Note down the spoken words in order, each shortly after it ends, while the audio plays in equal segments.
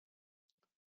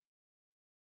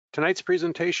Tonight's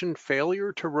presentation,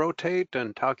 Failure to Rotate,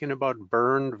 and talking about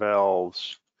burned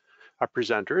valves. Our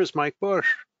presenter is Mike Bush.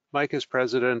 Mike is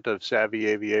president of Savvy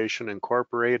Aviation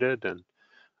Incorporated and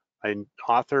an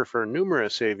author for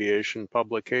numerous aviation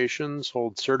publications,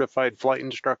 holds certified flight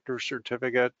instructor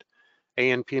certificate,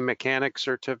 A&P mechanic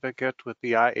certificate with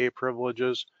the IA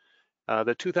privileges,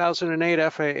 the 2008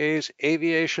 FAA's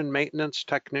Aviation Maintenance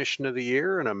Technician of the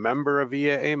Year, and a member of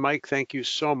EAA. Mike, thank you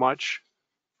so much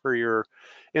for your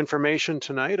information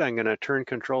tonight. I'm going to turn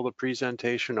control of the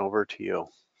presentation over to you.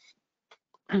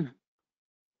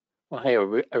 Well, hey,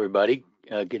 everybody.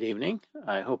 Good evening.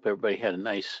 I hope everybody had a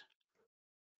nice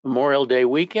Memorial Day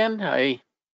weekend. I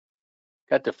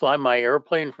got to fly my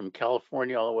airplane from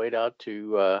California all the way out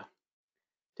to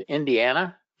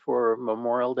Indiana for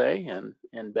Memorial Day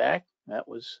and back. That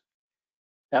was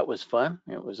fun.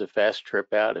 It was a fast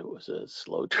trip out. It was a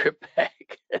slow trip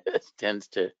back. It tends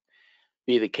to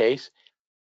be the case.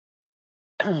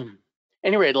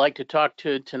 Anyway, I'd like to talk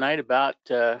tonight about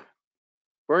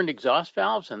burned exhaust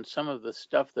valves and some of the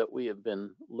stuff that we have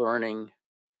been learning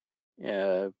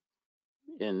in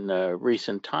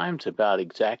recent times about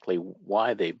exactly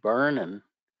why they burn and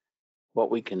what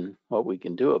we can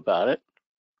do about it.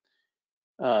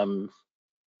 Our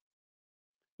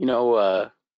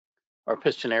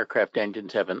piston aircraft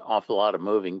engines have an awful lot of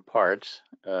moving parts,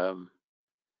 and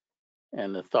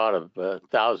the thought of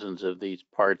thousands of these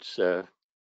parts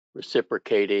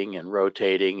reciprocating and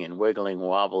rotating and wiggling,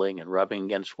 wobbling, and rubbing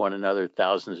against one another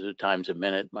thousands of times a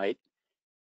minute might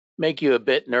make you a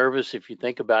bit nervous if you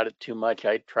think about it too much.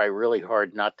 I try really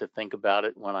hard not to think about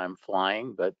it when I'm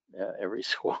flying, but every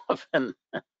so often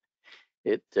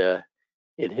it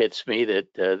hits me that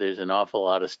there's an awful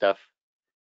lot of stuff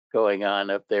going on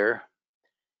up there.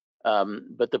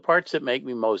 But the parts that make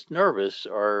me most nervous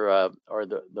are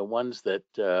the ones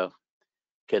that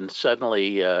can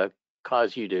suddenly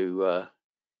cause you to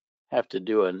have to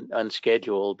do an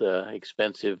unscheduled,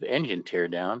 expensive engine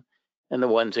teardown, and the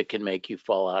ones that can make you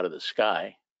fall out of the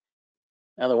sky.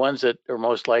 Now, the ones that are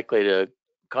most likely to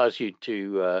cause you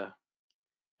to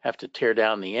have to tear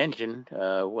down the engine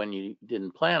when you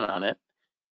didn't plan on it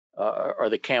are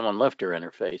the cam and lifter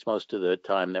interface. Most of the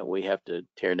time that we have to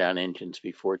tear down engines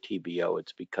before TBO,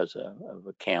 it's because of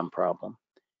a cam problem.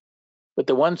 But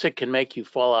the ones that can make you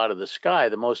fall out of the sky,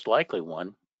 the most likely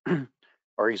one,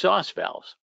 are exhaust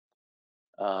valves.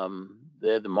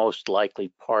 They're the most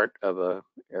likely part of an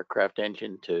aircraft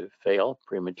engine to fail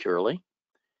prematurely.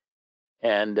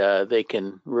 And they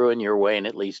can ruin your way in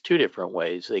at least two different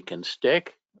ways. They can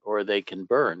stick or they can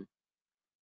burn.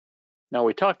 Now,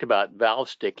 we talked about valve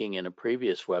sticking in a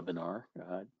previous webinar.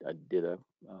 I did a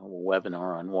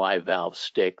webinar on why valves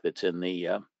stick that's in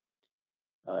the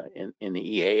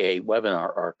EAA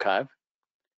webinar archive.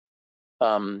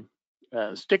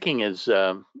 Sticking is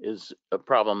a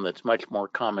problem that's much more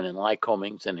common in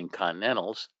Lycomings than in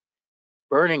Continentals.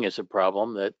 Burning is a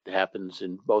problem that happens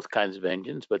in both kinds of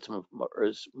engines, but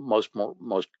is most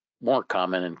more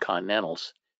common in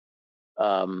Continentals.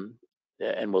 And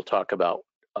we'll talk about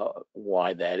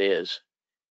why that is.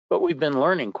 But we've been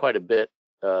learning quite a bit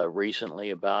recently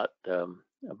about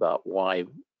why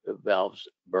valves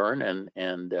burn,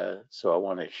 and so I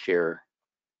want to share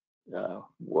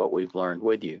what we've learned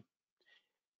with you.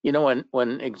 You know,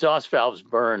 when exhaust valves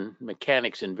burn,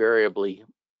 mechanics invariably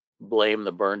blame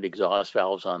the burned exhaust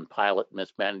valves on pilot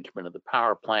mismanagement of the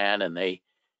power plant, and they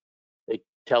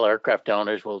tell aircraft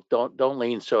owners, well, don't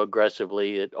lean so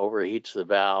aggressively, it overheats the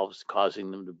valves,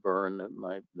 causing them to burn.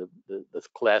 The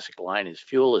classic line is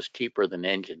fuel is cheaper than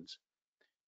engines.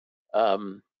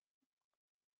 And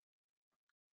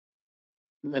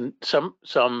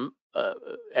some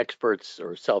experts,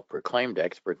 or self-proclaimed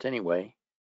experts anyway,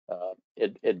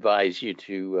 advise you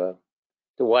to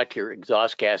watch your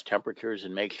exhaust gas temperatures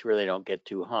and make sure they don't get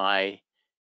too high.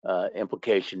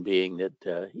 Implication being that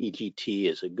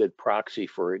EGT is a good proxy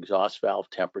for exhaust valve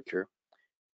temperature.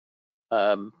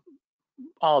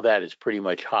 All that is pretty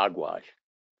much hogwash.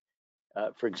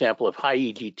 For example, if high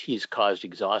EGTs caused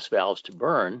exhaust valves to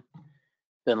burn,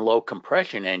 then low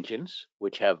compression engines,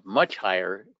 which have much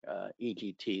higher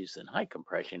EGTs than high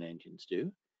compression engines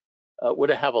do, would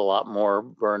have a lot more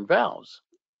burned valves.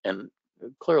 And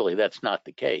clearly that's not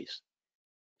the case.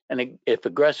 And if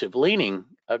aggressive leaning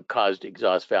caused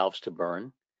exhaust valves to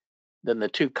burn, then the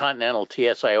two Continental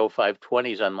TSI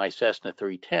 0520s on my Cessna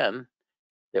 310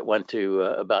 that went to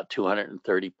about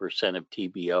 230% of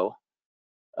TBO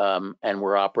and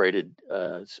were operated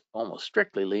almost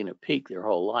strictly lean at peak their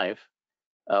whole life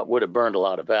would have burned a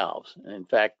lot of valves. And in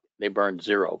fact, they burned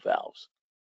 0 valves.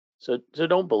 So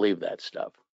don't believe that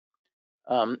stuff.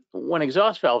 When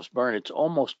exhaust valves burn, it's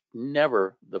almost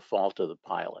never the fault of the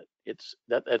pilot.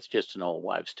 That's just an old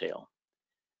wives' tale.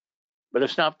 But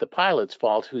it's not the pilot's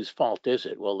fault. Whose fault is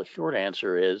it? Well, the short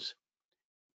answer is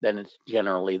then it's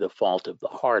generally the fault of the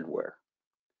hardware.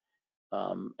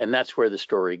 And that's where the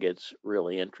story gets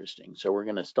really interesting. So we're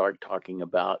going to start talking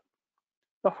about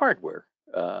the hardware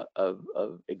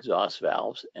of exhaust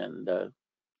valves and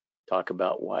talk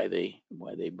about why they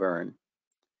burn.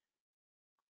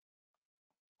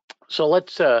 So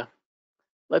let's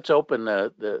open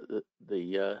the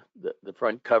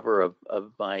front cover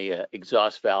of my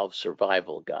exhaust valve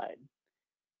survival guide.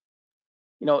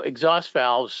 You know, exhaust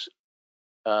valves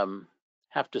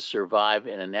have to survive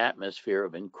in an atmosphere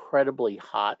of incredibly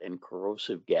hot and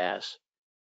corrosive gas,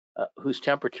 whose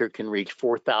temperature can reach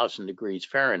 4,000 degrees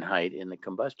Fahrenheit in the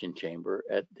combustion chamber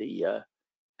at the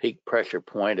peak pressure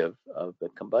point of the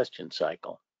combustion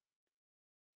cycle.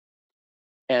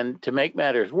 And to make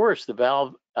matters worse, the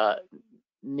valve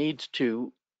needs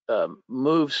to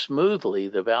move smoothly.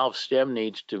 The valve stem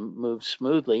needs to move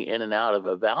smoothly in and out of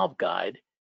a valve guide,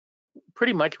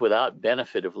 pretty much without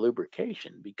benefit of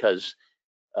lubrication, because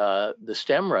the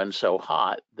stem runs so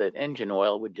hot that engine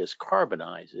oil would just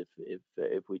carbonize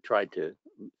if we tried to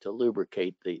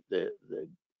lubricate the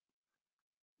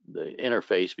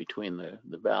interface between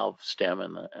the valve stem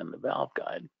and the valve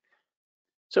guide.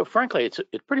 So frankly, it's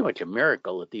pretty much a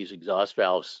miracle that these exhaust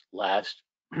valves last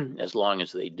as long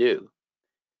as they do.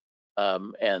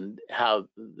 And how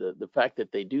the fact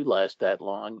that they do last that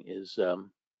long is the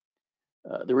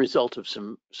result of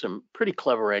some pretty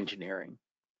clever engineering.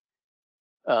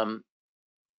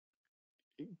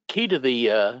 Key to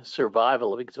the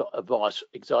survival of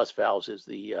exhaust valves is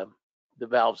the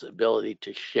valve's ability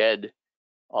to shed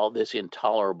all this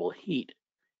intolerable heat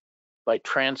by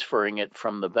transferring it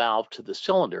from the valve to the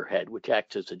cylinder head, which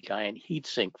acts as a giant heat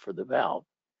sink for the valve.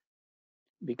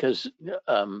 Because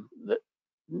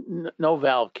no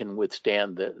valve can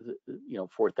withstand the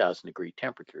 4,000 degree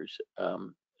temperatures.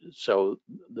 So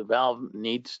the valve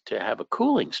needs to have a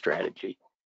cooling strategy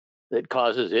that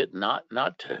causes it not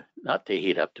to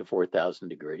heat up to 4,000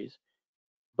 degrees,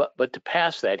 but to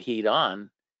pass that heat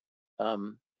on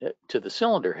to the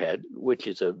cylinder head, which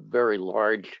is a very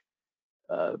large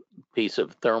piece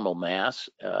of thermal mass,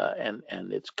 and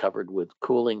it's covered with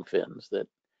cooling fins that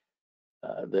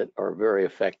are very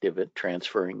effective at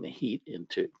transferring the heat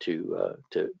into to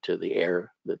the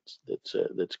air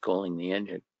that's cooling the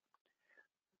engine.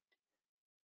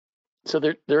 So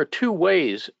there are two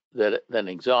ways that an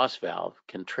exhaust valve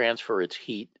can transfer its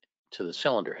heat to the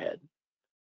cylinder head.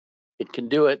 It can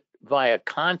do it via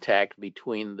contact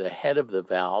between the head of the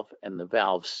valve and the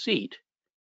valve seat.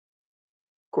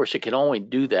 Of course, it can only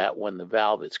do that when the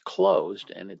valve is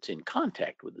closed and it's in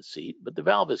contact with the seat, but the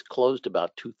valve is closed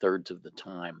about 2/3 of the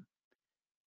time.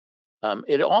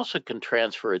 It also can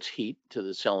transfer its heat to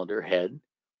the cylinder head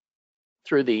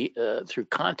through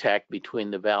contact between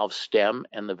the valve stem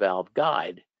and the valve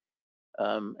guide.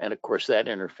 And of course, that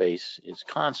interface is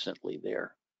constantly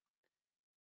there.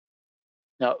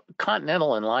 Now,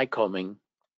 Continental and Lycoming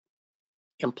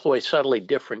employ subtly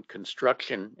different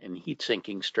construction and heat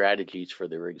sinking strategies for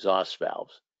their exhaust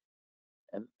valves.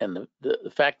 And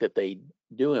the fact that they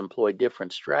do employ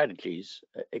different strategies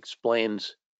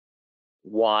explains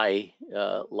why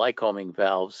Lycoming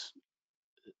valves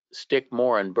stick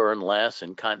more and burn less,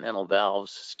 and Continental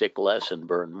valves stick less and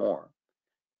burn more.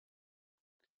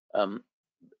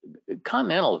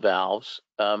 Continental valves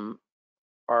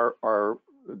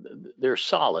they're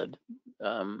solid,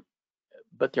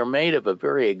 but they're made of a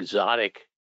very exotic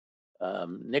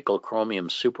nickel chromium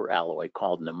superalloy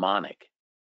called mnemonic.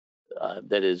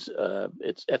 That is,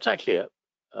 it's actually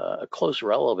a close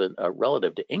relative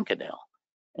to Inconel,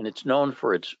 and it's known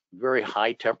for its very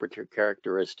high temperature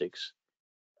characteristics.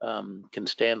 Can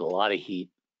stand a lot of heat.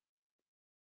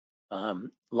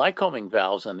 Lycoming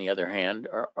valves, on the other hand,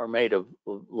 are made of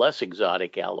less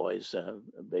exotic alloys,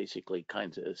 basically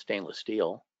kinds of stainless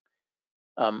steel.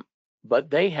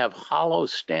 But they have hollow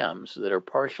stems that are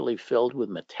partially filled with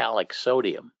metallic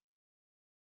sodium.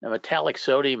 Now, metallic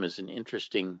sodium is an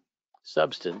interesting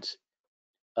substance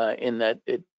in that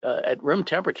it, at room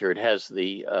temperature, it has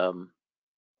the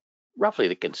roughly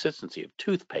the consistency of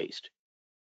toothpaste,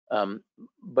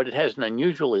 but it has an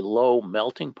unusually low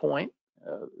melting point,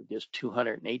 just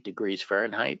 208 degrees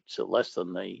Fahrenheit, so less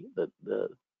than the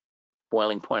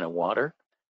boiling point of water,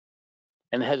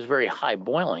 and it has very high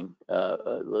boiling.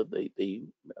 The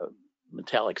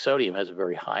metallic sodium has a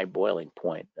very high boiling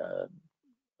point,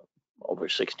 over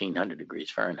 1,600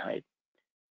 degrees Fahrenheit,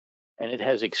 and it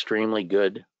has extremely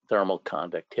good thermal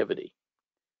conductivity.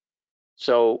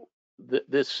 So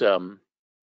this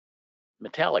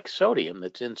metallic sodium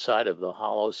that's inside of the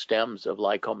hollow stems of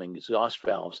Lycoming exhaust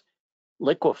valves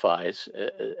liquefies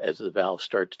as the valve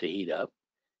starts to heat up,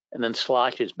 and then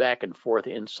sloshes back and forth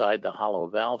inside the hollow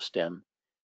valve stem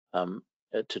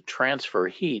to transfer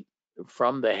heat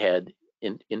from the head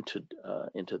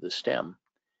into the stem.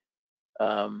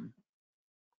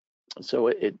 So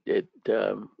it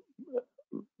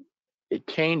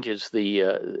changes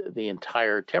the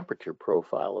entire temperature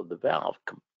profile of the valve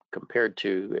compared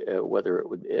to whether it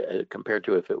would compared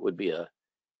to if it would be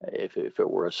if it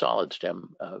were a solid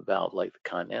stem valve like the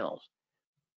Continentals.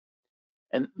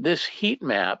 And this heat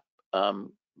map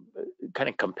kind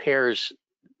of compares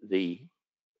the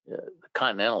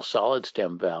Continental solid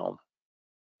stem valve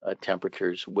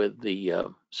temperatures with the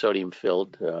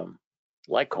sodium-filled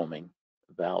Lycoming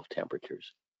valve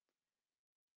temperatures.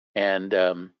 And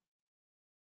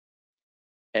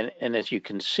as you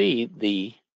can see,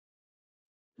 the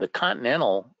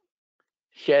Continental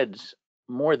sheds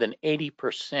more than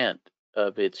 80%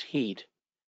 of its heat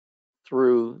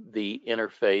through the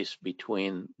interface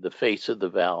between the face of the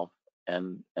valve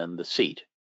and the seat,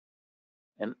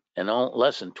 and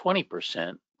less than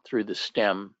 20% through the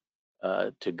stem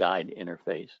to guide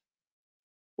interface.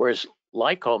 Whereas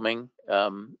Lycoming,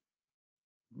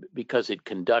 because it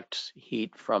conducts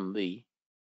heat from the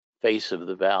face of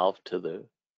the valve to the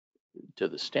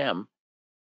stem,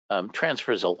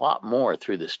 transfers a lot more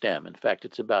through the stem. In fact,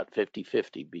 it's about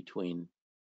 50-50 between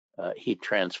heat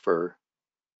transfer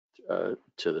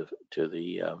to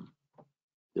the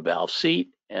valve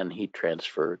seat and heat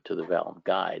transfer to the valve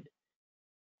guide.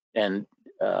 And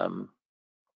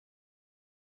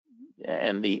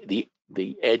the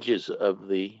edges of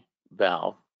the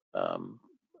valve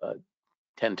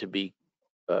tend to be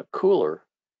cooler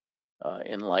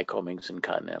in Lycomings and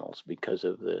Continentals because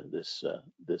of this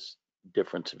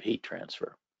difference of heat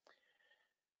transfer.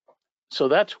 So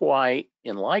that's why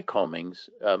in Lycomings,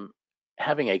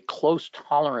 having a close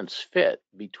tolerance fit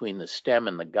between the stem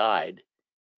and the guide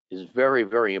is very,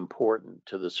 very important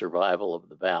to the survival of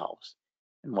the valves,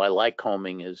 and why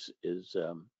Lycoming is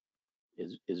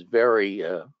very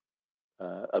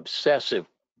obsessive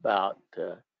about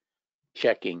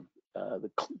checking the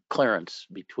clearance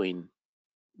between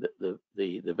the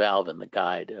valve and the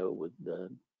guide with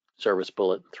the service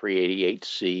bullet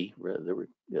 388C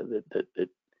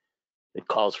that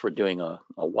calls for doing a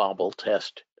wobble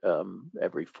test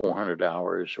every 400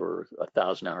 hours or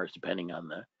 1,000 hours, depending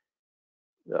on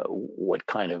what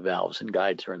kind of valves and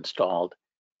guides are installed,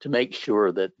 to make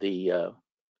sure that the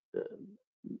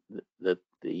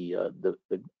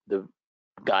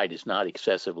guide is not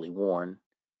excessively worn,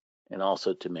 and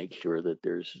also to make sure that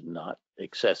there's not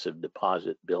excessive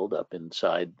deposit buildup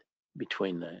inside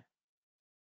between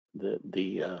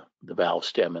the valve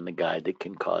stem and the guide that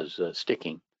can cause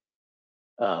sticking.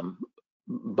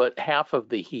 But half of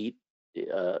the heat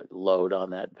load on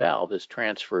that valve is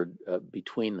transferred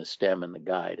between the stem and the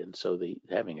guide, and so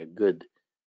having a good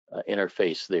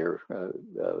interface there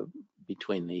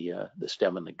between the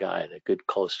stem and the guide, a good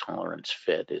close tolerance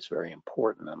fit, is very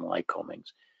important on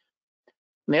Lycomings.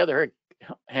 On the other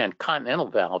hand, Continental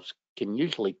valves can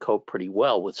usually cope pretty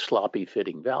well with sloppy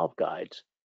fitting valve guides,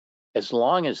 as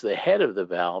long as the head of the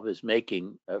valve is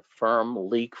making a firm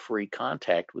leak-free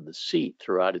contact with the seat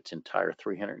throughout its entire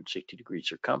 360-degree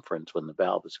circumference when the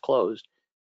valve is closed,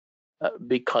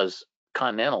 because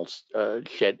Continentals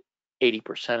shed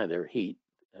 80% of their heat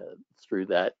through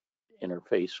that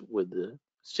interface with the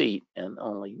seat, and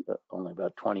only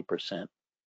about 20%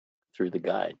 through the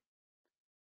guide.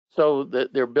 So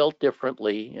they're built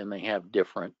differently, and they have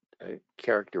different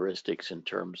characteristics in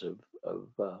terms of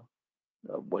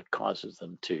what causes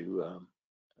them to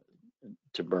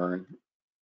burn.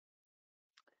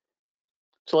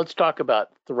 So let's talk about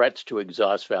threats to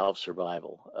exhaust valve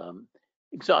survival.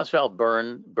 Exhaust valve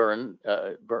burn when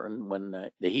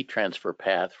the heat transfer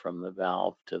path from the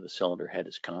valve to the cylinder head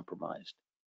is compromised.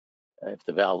 If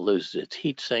the valve loses its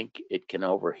heat sink, it can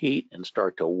overheat and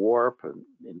start to warp, and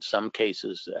in some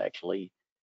cases actually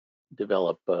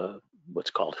develop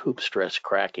what's called hoop stress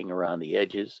cracking around the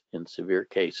edges in severe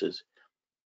cases.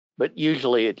 But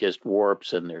usually it just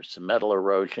warps and there's some metal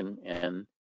erosion, and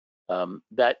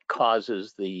that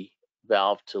causes the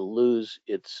valve to lose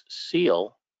its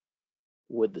seal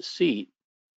with the seat,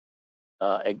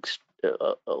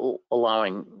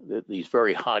 allowing these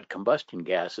very hot combustion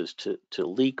gases to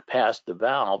leak past the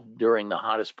valve during the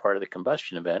hottest part of the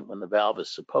combustion event, when the valve is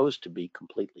supposed to be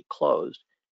completely closed.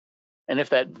 And if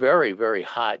that very, very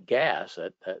hot gas,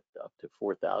 that up to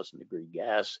 4,000 degree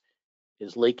gas,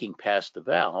 is leaking past the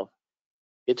valve,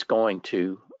 it's going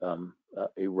to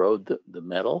erode the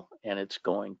metal, and it's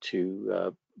going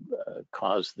to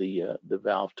cause the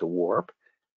valve to warp.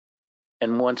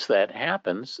 And once that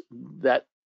happens, that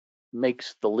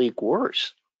makes the leak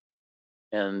worse.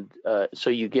 And so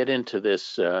you get into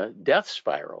this death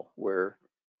spiral where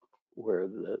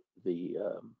the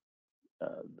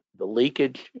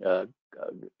leakage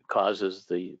causes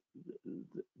the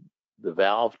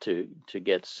valve to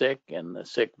get sick, and the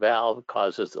sick valve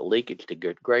causes the leakage to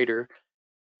get greater,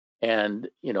 and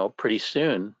pretty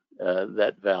soon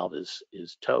that valve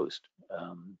is toast.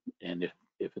 And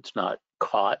if it's not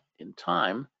caught in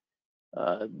time,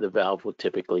 the valve will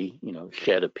typically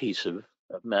shed a piece of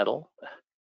metal,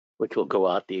 which will go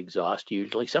out the exhaust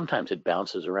usually. Sometimes it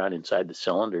bounces around inside the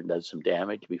cylinder and does some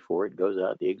damage before it goes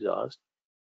out the exhaust.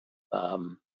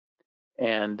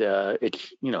 And it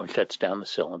shuts down the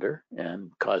cylinder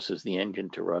and causes the engine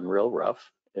to run real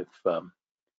rough. If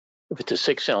it's a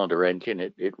 6-cylinder engine,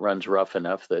 it runs rough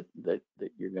enough that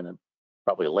you're going to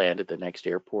probably land at the next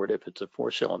airport. If it's a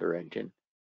 4-cylinder engine,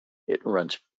 it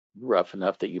runs rough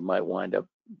enough that you might wind up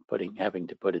having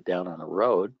to put it down on a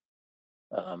road.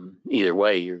 Either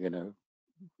way, you're going to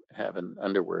have an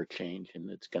underwear change, and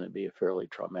it's going to be a fairly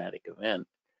traumatic event.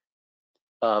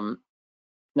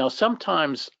 Now,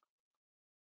 sometimes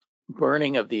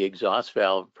burning of the exhaust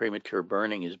valve, premature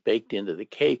burning, is baked into the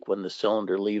cake when the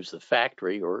cylinder leaves the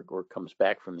factory or comes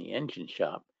back from the engine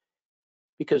shop.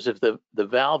 Because if the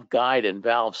valve guide and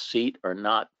valve seat are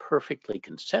not perfectly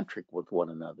concentric with one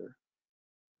another,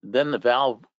 then the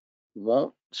valve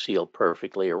won't seal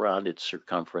perfectly around its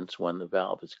circumference when the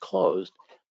valve is closed.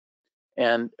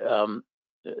 And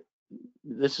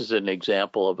this is an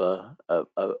example of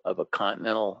a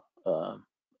Continental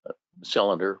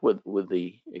cylinder with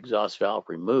the exhaust valve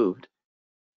removed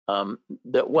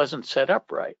that wasn't set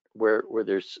up right, where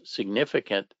there's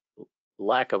significant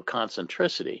lack of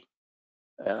concentricity.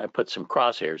 And I put some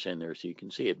crosshairs in there so you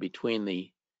can see it between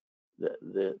the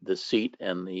seat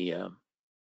and the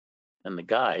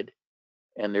guide,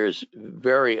 and there's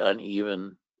very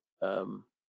uneven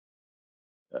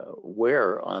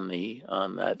wear on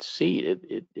that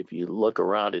seat. If you look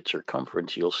around its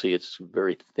circumference, you'll see it's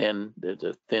very thin. There's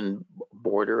a thin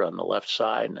border on the left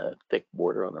side and a thick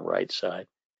border on the right side.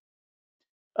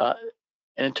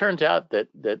 And it turns out that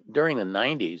during the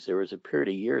 90s, there was a period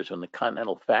of years when the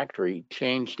Continental factory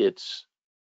changed its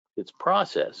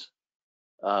process.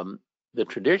 The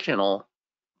traditional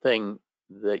thing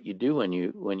that you do when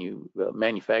you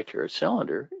manufacture a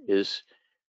cylinder is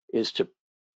to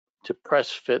press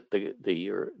fit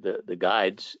the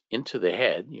guides into the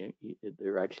head.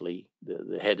 They're actually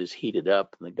the head is heated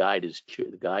up, and the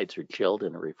guides are chilled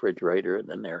in a refrigerator, and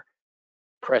then they're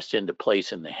pressed into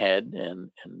place in the head.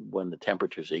 And when the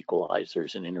temperatures equalize,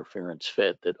 there's an interference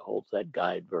fit that holds that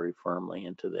guide very firmly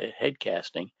into the head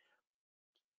casting.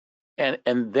 And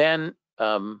then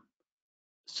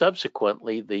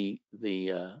subsequently, the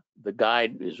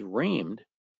guide is reamed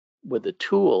with a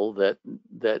tool that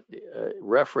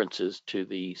references to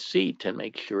the seat and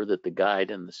makes sure that the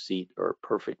guide and the seat are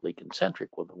perfectly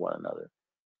concentric with one another.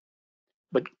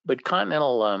 But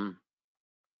Continental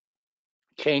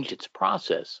changed its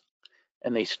process,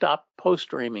 and they stopped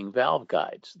post-reaming valve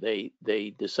guides. They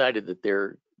decided that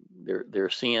their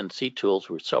CNC tools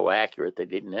were so accurate they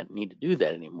didn't need to do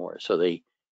that anymore. So they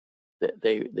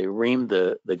reamed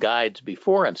the guides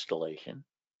before installation,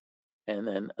 and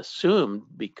then assumed,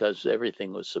 because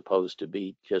everything was supposed to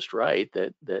be just right,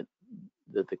 that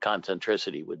the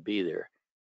concentricity would be there.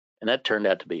 And that turned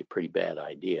out to be a pretty bad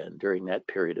idea. And during that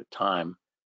period of time,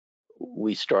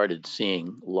 we started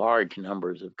seeing large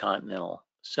numbers of Continental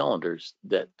cylinders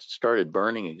that started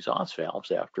burning exhaust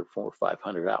valves after 400 or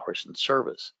 500 hours in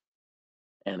service.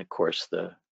 And of course,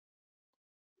 the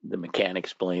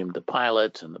mechanics blamed the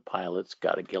pilots, and the pilots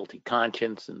got a guilty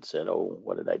conscience and said, "Oh,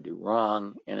 what did I do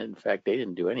wrong?" And in fact, they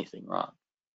didn't do anything wrong.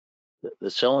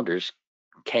 The cylinders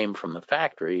came from the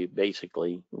factory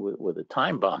basically with a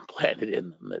time bomb planted in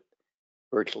them that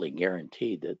virtually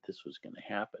guaranteed that this was going to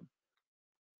happen.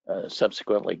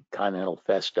 Subsequently, Continental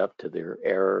fessed up to their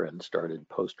error and started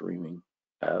post-reaming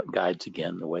guides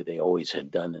again the way they always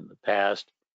had done in the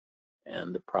past,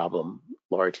 and the problem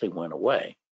largely went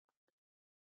away.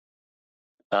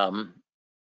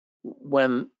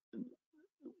 When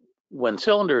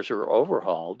cylinders are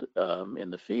overhauled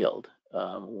in the field,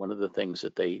 one of the things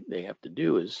that they have to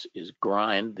do is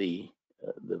grind the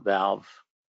valve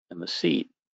and the seat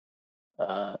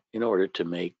in order to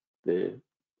make the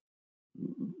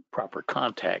proper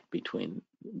contact between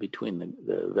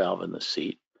the valve and the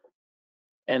seat.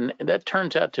 And that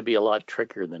turns out to be a lot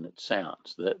trickier than it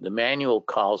sounds. The manual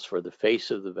calls for the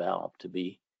face of the valve to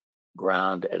be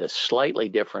ground at a slightly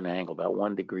different angle, about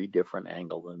 1 degree different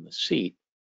angle than the seat,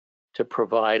 to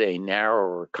provide a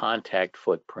narrower contact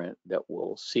footprint that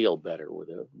will seal better with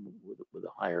a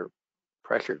higher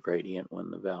pressure gradient when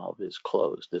the valve is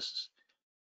closed. This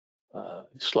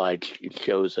slide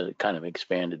shows a kind of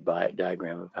expanded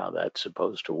diagram of how that's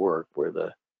supposed to work, where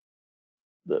the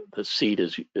seat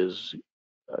is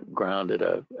grounded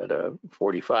at a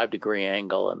 45-degree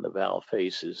angle, and the valve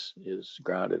face is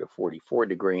grounded at a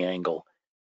 44-degree angle,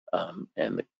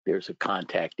 and there's a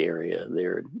contact area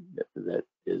there that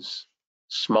is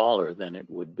smaller than it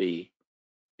would be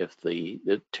if the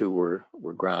two were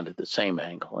grounded at the same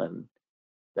angle, and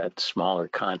that smaller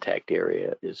contact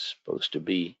area is supposed to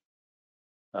be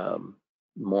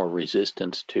more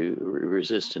resistant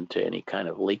to any kind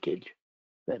of leakage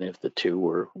than if the two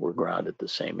were grounded at the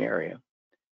same area.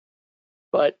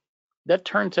 But that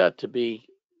turns out to be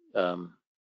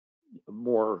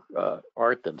more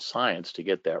art than science to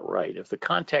get that right. If the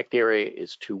contact area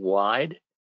is too wide,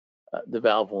 the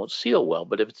valve won't seal well.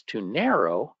 But if it's too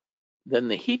narrow, then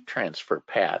the heat transfer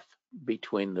path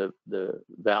between the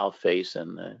valve face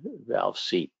and the valve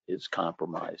seat is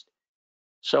compromised.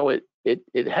 So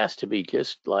it has to be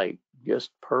just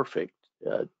perfect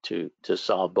to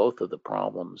solve both of the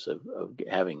problems of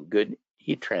having good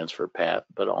heat transfer path,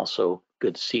 but also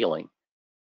good sealing.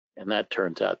 And that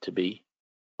turns out to be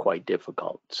quite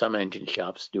difficult. Some engine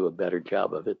shops do a better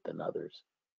job of it than others.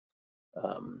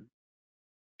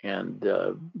 And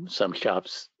some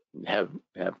shops have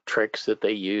tricks that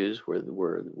they use where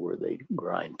they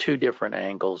grind two different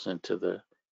angles into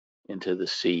the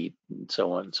seat and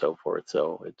so on and so forth.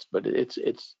 So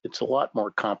it's a lot more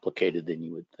complicated than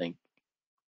you would think.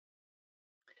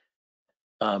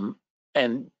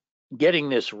 And getting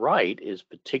this right is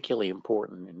particularly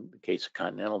important in the case of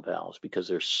continental valves because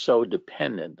they're so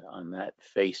dependent on that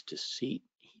face to seat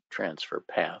heat transfer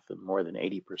path, and more than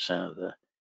 80%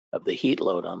 of the heat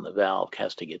load on the valve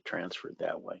has to get transferred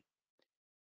that way.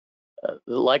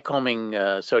 The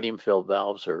Lycoming sodium filled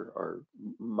valves are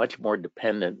much more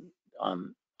dependent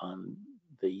on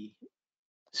the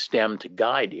stem to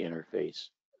guide interface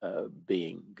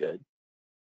being good.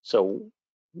 So,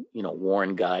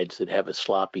 worn guides that have a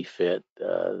sloppy fit,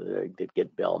 that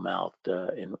get bell mouthed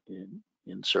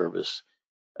in service,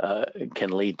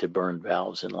 can lead to burned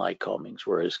valves in Lycomings,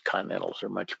 whereas Continentals are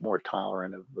much more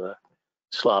tolerant of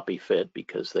sloppy fit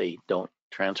because they don't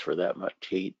transfer that much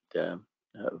heat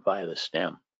via the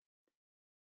stem.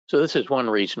 So this is one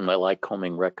reason why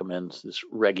Lycoming recommends this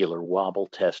regular wobble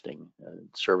testing,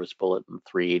 service bulletin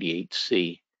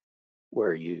 388C,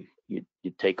 where you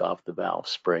take off the valve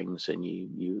springs and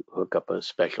you hook up a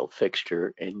special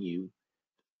fixture and you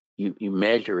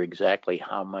measure exactly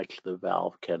how much the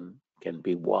valve can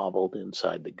be wobbled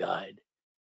inside the guide.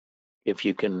 If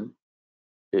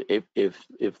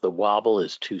the wobble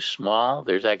is too small,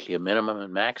 there's actually a minimum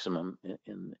and maximum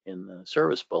in the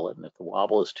service bulletin. If the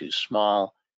wobble is too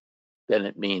small, then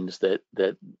it means that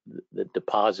the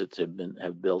deposits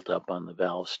have built up on the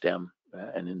valve stem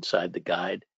and inside the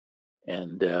guide,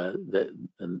 and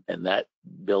that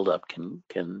buildup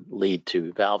can lead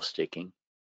to valve sticking.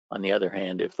 On the other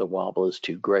hand, if the wobble is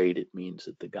too great, it means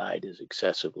that the guide is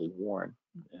excessively worn,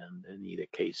 and in either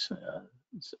case,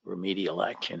 remedial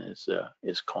action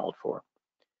is called for.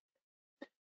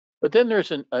 But then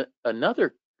there's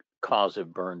another cause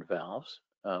of burned valves,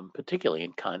 particularly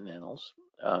in continentals,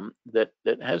 that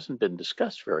hasn't been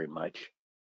discussed very much,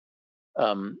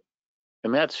 and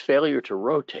that's failure to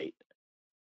rotate.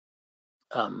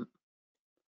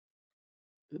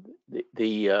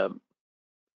 The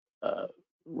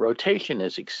rotation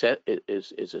is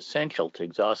essential to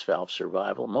exhaust valve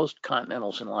survival. Most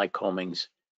continentals and Lycomings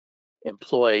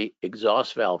employ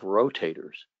exhaust valve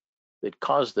rotators that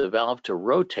cause the valve to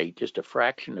rotate just a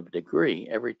fraction of a degree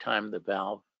every time the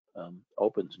valve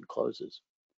opens and closes.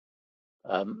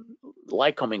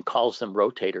 Lycoming calls them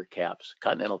rotator caps.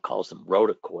 Continental calls them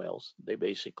rotocoils. They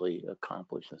basically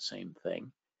accomplish the same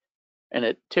thing. And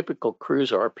at typical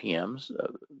cruise RPMs,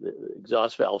 the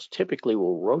exhaust valves typically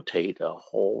will rotate a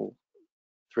whole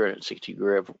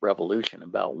 360-degree revolution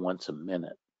about once a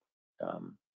minute,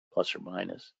 plus or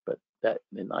minus, but that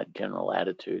in that general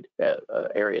attitude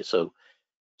area. So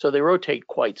they rotate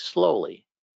quite slowly,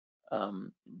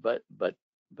 but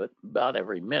about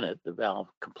every minute the valve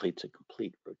completes a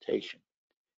complete rotation.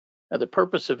 Now the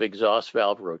purpose of exhaust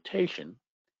valve rotation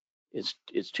is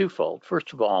twofold.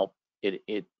 First of all,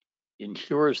 it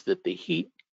ensures that the heat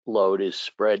load is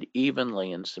spread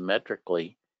evenly and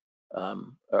symmetrically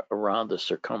around the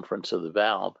circumference of the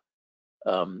valve,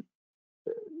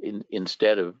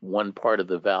 instead of one part of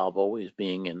the valve always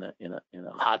being in a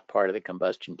hot part of the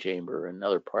combustion chamber,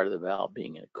 another part of the valve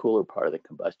being in a cooler part of the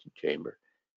combustion chamber.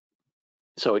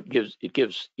 So it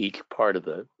gives each part of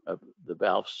the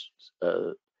valve's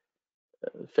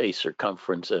face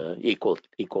circumference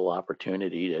equal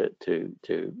opportunity to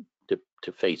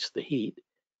face the heat.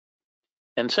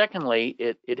 And secondly,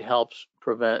 it helps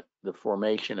prevent the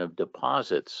formation of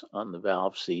deposits on the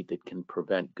valve seat that can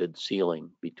prevent good sealing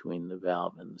between the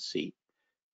valve and the seat.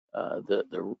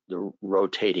 The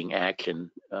rotating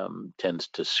action tends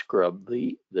to scrub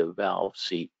the valve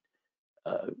seat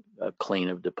clean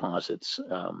of deposits,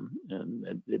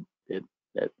 and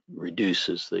it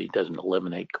reduces doesn't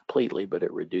eliminate completely, but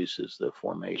it reduces the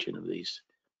formation of these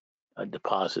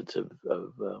deposits of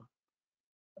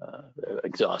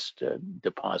exhaust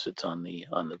deposits on the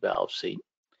valve seat.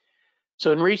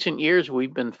 So in recent years,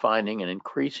 we've been finding an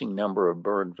increasing number of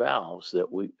burned valves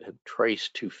that we have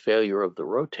traced to failure of the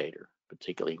rotator,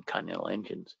 particularly in Continental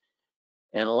engines.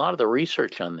 And a lot of the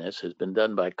research on this has been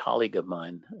done by a colleague of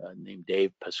mine named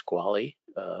Dave Pasquale,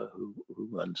 who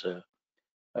runs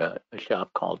a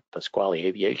shop called Pasquale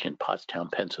Aviation,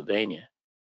 Pottstown, Pennsylvania.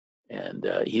 And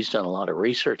he's done a lot of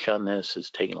research on this,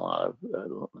 has taken a lot of,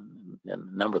 and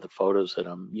a number of the photos that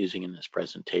I'm using in this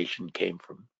presentation came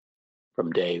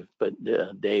from Dave. But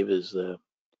Dave is the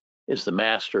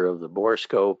master of the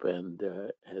borescope and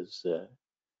has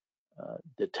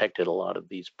detected a lot of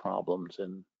these problems,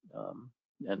 and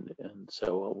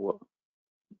so we're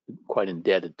quite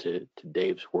indebted to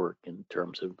Dave's work in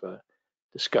terms of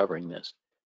discovering this.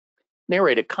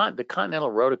 The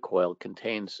Continental rotocoil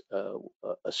contains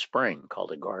a spring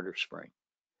called a garter spring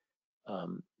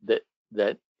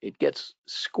that it gets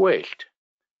squished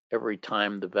every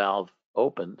time the valve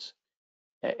opens,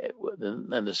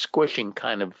 and the squishing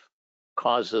kind of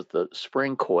causes the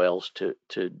spring coils to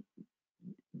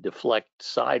deflect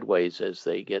sideways as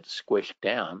they get squished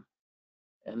down,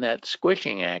 and that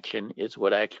squishing action is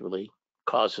what actually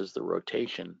causes the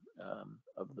rotation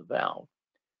of the valve.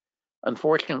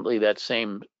 Unfortunately, that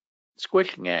same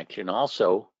squishing action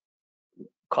also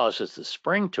causes the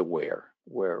spring to wear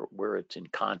where it's in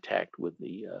contact with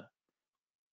the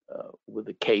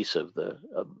case of the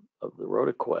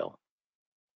rotocoil.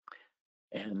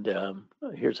 And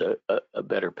here's a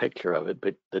better picture of it.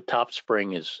 But the top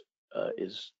spring is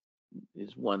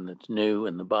one that's new,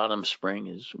 and the bottom spring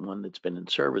is one that's been in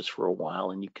service for a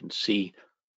while, and you can see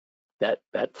that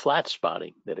flat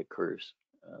spotting that occurs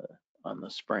on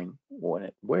the spring when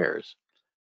it wears.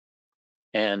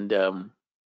 And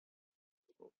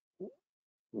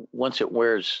once it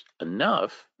wears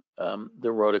enough, the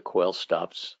rotocoil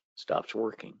stops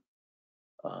working,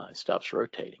 stops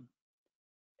rotating.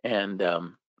 And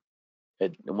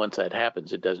once that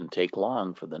happens, it doesn't take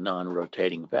long for the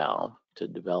non-rotating valve to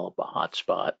develop a hot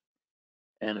spot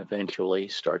and eventually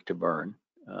start to burn.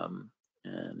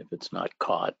 And if it's not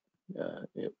caught,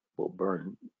 it will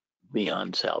burn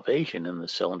beyond salvation, and the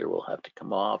cylinder will have to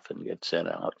come off and get sent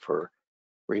out for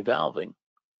revalving.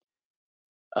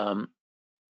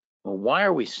 Why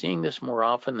are we seeing this more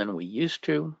often than we used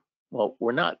to? Well,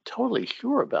 we're not totally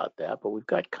sure about that, but we've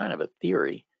got kind of a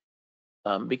theory,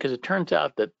 because it turns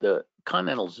out that the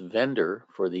Continental's vendor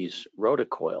for these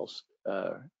rotocoils,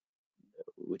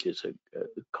 which is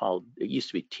called, it used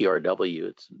to be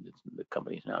TRW, the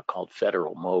company's now called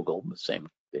Federal Mogul, the same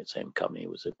company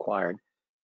was acquired.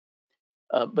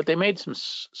 But they made some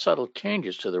subtle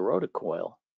changes to the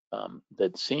rotocoil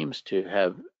that seems to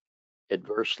have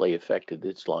adversely affected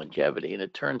its longevity. And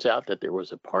it turns out that there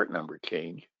was a part number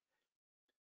change.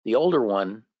 The older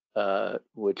one,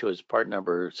 which was part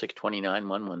number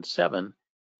 629117,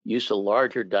 used a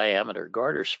larger diameter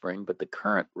garter spring, but the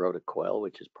current rotocoil,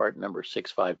 which is part number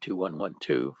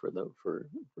 652112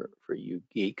 for you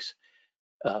geeks,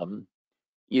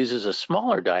 uses a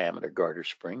smaller diameter garter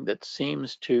spring that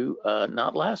seems to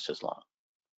not last as long.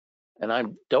 And I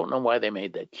don't know why they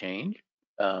made that change,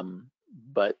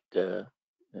 but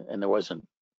and there wasn't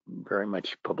very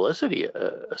much publicity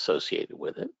associated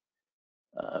with it.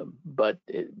 But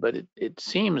it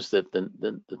seems that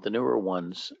the newer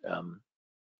ones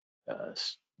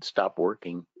stop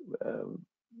working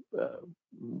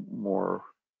more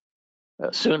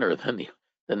sooner than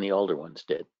the older ones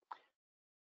did.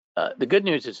 The good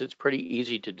news is it's pretty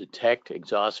easy to detect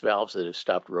exhaust valves that have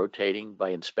stopped rotating by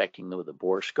inspecting them with a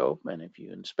borescope. And if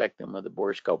you inspect them with a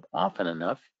borescope often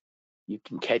enough, you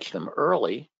can catch them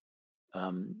early.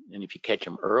 And if you catch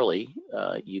them early,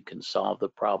 you can solve the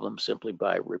problem simply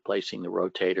by replacing the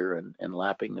rotator and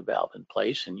lapping the valve in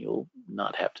place, and you'll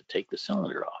not have to take the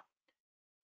cylinder off.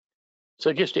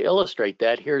 So just to illustrate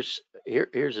that, here's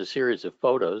here's a series of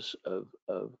photos of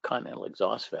continental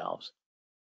exhaust valves.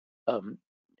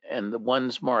 And the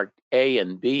ones marked A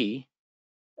and B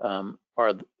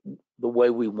are the way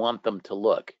we want them to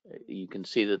look. You can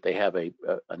see that they have a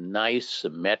nice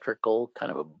symmetrical,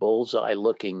 kind of a bullseye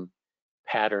looking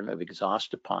pattern of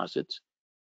exhaust deposits.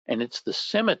 And it's the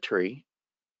symmetry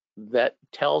that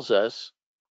tells us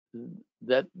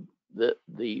that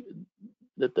the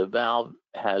valve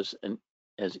has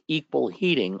equal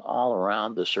heating all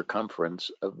around the circumference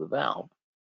of the valve.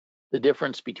 The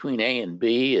difference between A and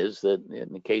B is that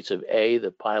in the case of A,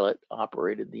 the pilot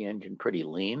operated the engine pretty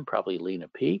lean, probably lean a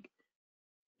peak.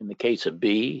 In the case of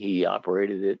B, he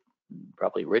operated it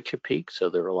probably rich a peak, so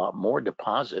there are a lot more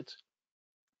deposits.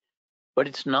 But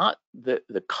it's not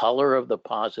the color of the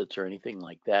deposits or anything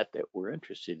like that we're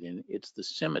interested in, it's the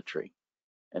symmetry.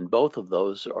 And both of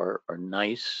those are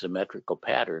nice symmetrical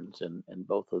patterns, and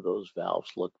both of those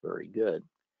valves look very good.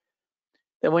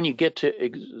 Then when you get to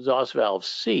exhaust valve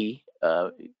C,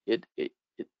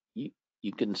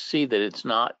 you can see that it's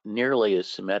not nearly as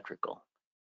symmetrical.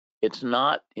 It's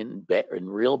not in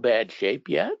real bad shape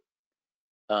yet,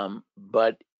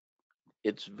 but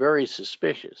it's very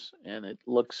suspicious, and it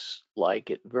looks like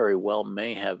it very well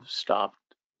may have stopped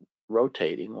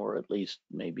rotating, or at least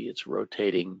maybe it's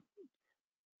rotating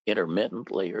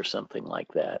intermittently or something like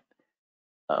that.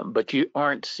 But you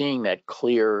aren't seeing that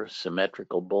clear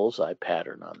symmetrical bullseye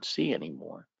pattern on C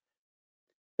anymore.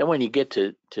 Then when you get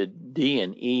to D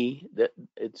and E, that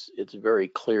it's very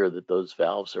clear that those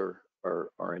valves are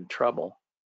in trouble.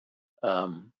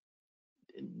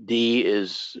 D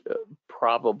is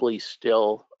probably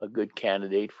still a good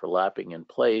candidate for lapping in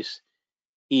place.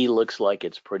 E looks like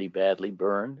it's pretty badly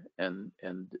burned, and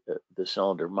the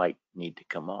cylinder might need to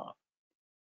come off.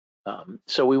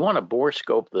 So we want to bore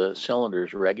scope the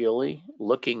cylinders regularly,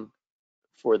 looking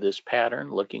for this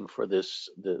pattern, looking for the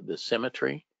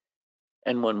symmetry.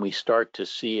 And when we start to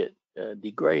see it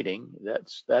degrading,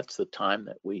 that's the time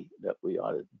that we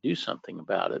ought to do something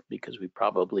about it, because we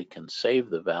probably can save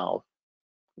the valve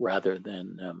rather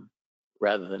than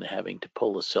having to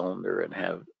pull the cylinder and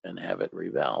have it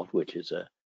revalved, which is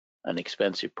an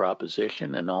expensive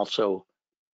proposition and also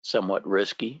somewhat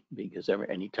risky, because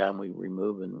anytime we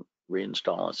remove and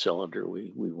reinstall a cylinder,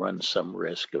 we run some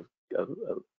risk of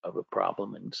a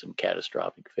problem and some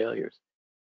catastrophic failures.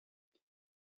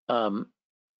 And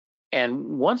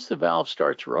once the valve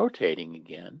starts rotating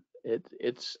again,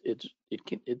 it's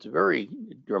very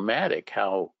dramatic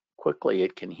how quickly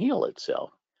it can heal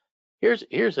itself.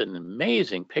 Here's an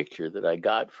amazing picture that I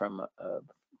got from a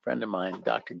friend of mine,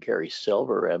 Dr. Gary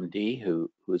Silver, MD,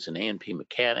 who's an A&P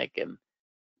mechanic and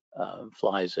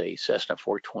flies a Cessna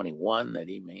 421 that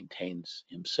he maintains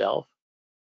himself.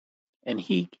 And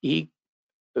he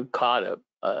caught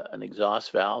an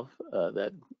exhaust valve.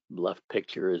 That left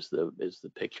picture is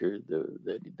the picture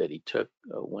that he took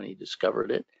when he discovered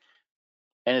it,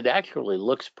 and it actually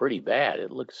looks pretty bad.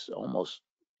 It looks almost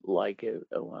like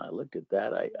when I looked at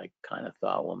that, I kind of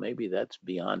thought, well, maybe that's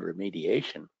beyond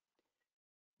remediation.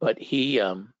 But he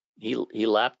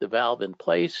lapped the valve in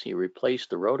place. He replaced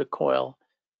the rotocoil.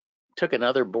 Took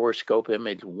another bore scope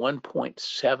image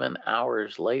 1.7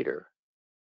 hours later,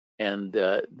 and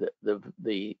the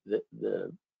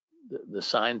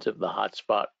signs of the hot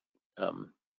spot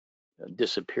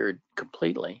disappeared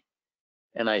completely.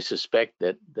 And I suspect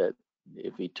that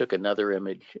if he took another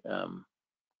image,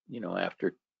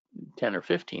 after 10 or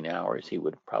 15 hours, he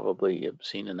would probably have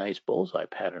seen a nice bullseye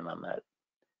pattern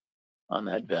on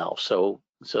that valve. So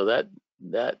that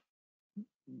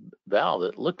valve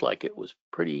that looked like it was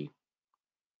pretty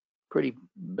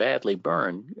badly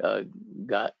burned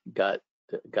got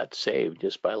saved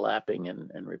just by lapping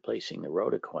and replacing the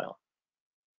rotocoil.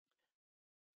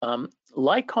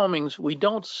 Lycomings, we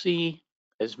don't see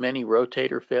as many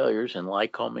rotator failures in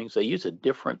Lycomings. They use a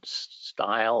different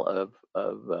style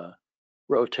of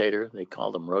rotator. They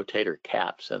call them rotator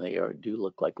caps, and they do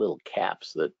look like little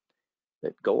caps that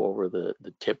go over the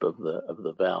tip of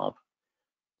the valve.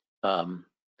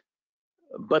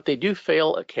 But they do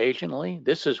fail occasionally.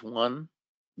 This is one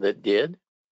that did.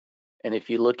 And if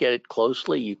you look at it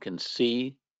closely, you can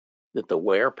see that the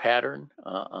wear pattern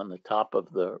on the top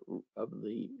of the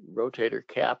rotator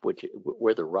cap,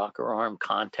 where the rocker arm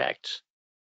contacts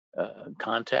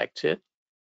it,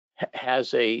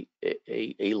 has a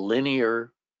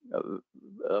linear,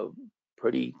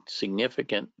 pretty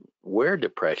significant wear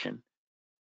depression,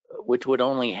 which would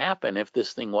only happen if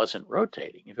this thing wasn't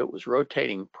rotating. If it was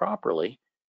rotating properly,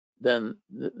 then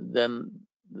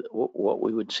what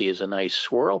we would see is a nice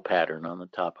swirl pattern on the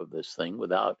top of this thing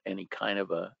without any kind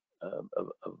of a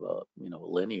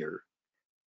linear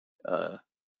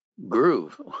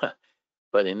groove.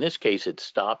 But in this case, it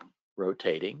stopped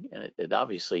rotating, and it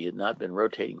obviously had not been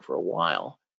rotating for a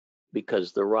while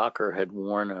because the rocker had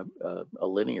worn a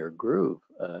linear groove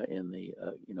in the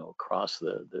across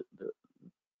the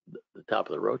top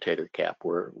of the rotator cap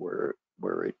where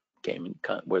it came in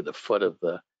where the foot of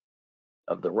the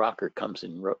rocker comes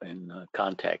in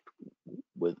contact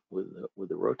with the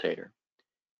rotator.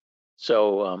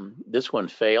 So this one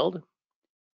failed,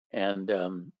 and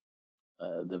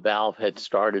the valve had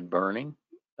started burning.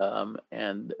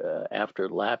 And after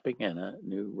lapping and a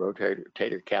new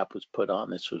rotator cap was put on,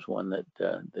 this was one that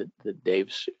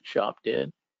Dave's shop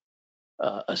did.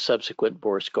 A subsequent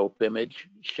borescope image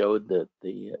showed that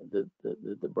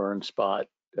the burn spot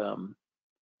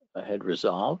had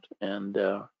resolved, and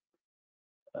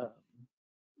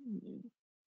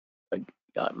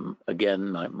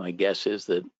again, my guess is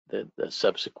that the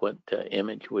subsequent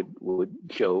image would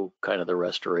show kind of the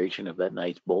restoration of that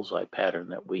nice bullseye pattern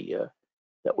that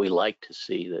we like to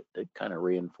see, that kind of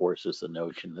reinforces the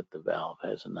notion that the valve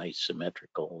has a nice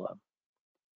symmetrical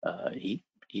heat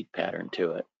pattern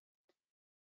to it.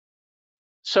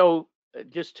 So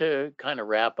just to kind of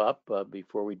wrap up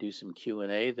before we do some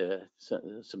Q&A,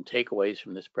 some takeaways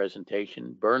from this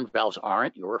presentation: burn valves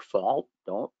aren't your fault.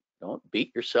 Don't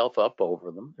beat yourself up over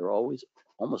them. They're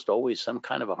almost always some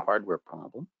kind of a hardware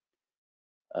problem.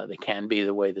 They can be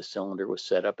the way the cylinder was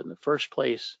set up in the first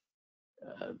place.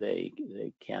 They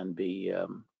can be a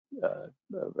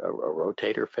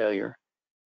rotator failure,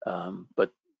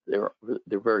 but they're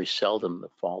very seldom the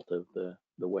fault of the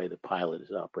way the pilot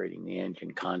is operating the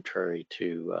engine, contrary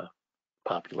to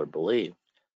popular belief.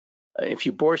 If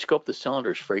you borescope the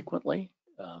cylinders frequently,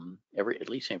 at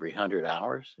least every 100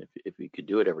 hours, if you could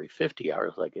do it every 50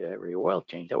 hours, like every oil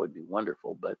change, that would be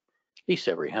wonderful. But at least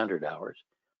every 100 hours,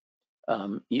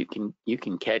 you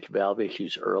can catch valve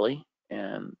issues early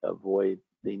and avoid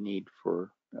the need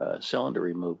for cylinder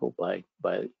removal by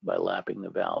lapping the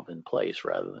valve in place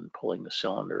rather than pulling the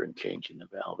cylinder and changing the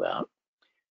valve out.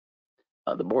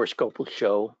 The borescope will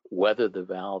show whether the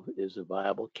valve is a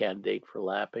viable candidate for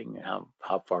lapping,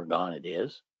 how far gone it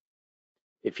is.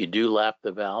 If you do lap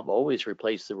the valve, always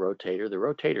replace the rotator. The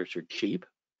rotators are cheap,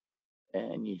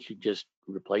 and you should just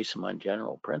replace them on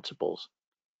general principles,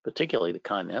 particularly the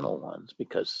Continental ones,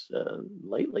 because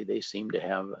lately they seem to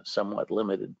have a somewhat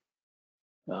limited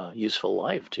useful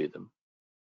life to them.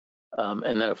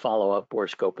 And then a follow-up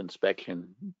borescope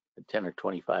inspection 10 or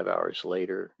 25 hours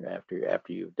later, after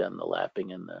you've done the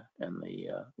lapping and the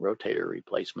rotator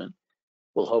replacement,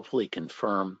 will hopefully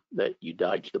confirm that you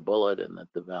dodged the bullet and that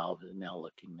the valve is now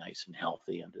looking nice and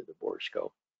healthy under the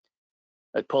borescope.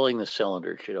 Pulling the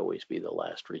cylinder should always be the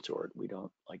last resort. We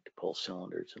don't like to pull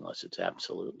cylinders unless it's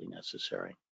absolutely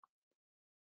necessary.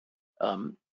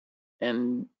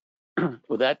 And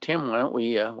with that, Tim, why don't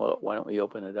we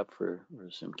open it up for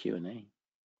some Q&A?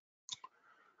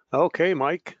 Okay,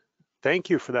 Mike, thank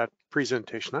you for that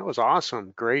presentation. That was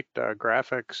awesome. Great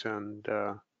graphics and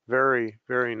very,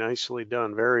 very nicely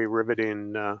done. Very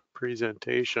riveting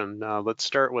presentation. Let's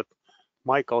start with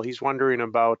Michael. He's wondering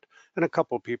about, and a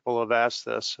couple people have asked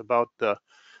this, about the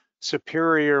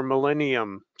Superior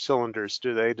Millennium cylinders.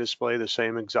 Do they display the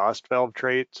same exhaust valve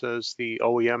traits as the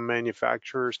OEM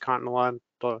manufacturers, Continental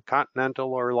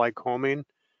or Lycoming?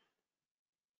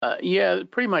 Yeah,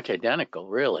 pretty much identical,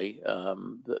 really. I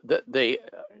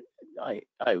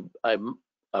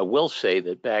will say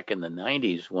that back in the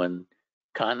 90s, when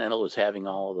Continental was having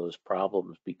all of those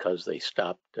problems because they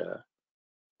stopped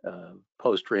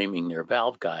post-reaming their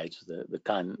valve guides,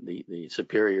 the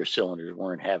Superior cylinders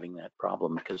weren't having that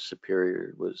problem because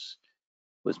Superior was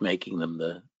making them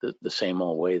the same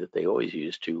old way that they always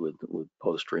used to with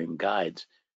post-ream guides.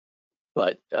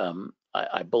 But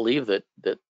I believe that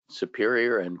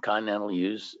Superior and Continental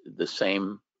use the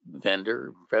same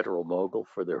vendor, Federal Mogul,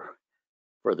 for the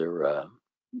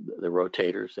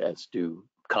rotators, as do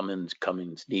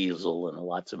Cummins Diesel, and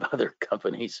lots of other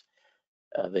companies.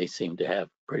 They seem to have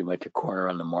pretty much a corner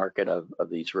on the market of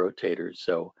these rotators.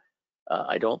 So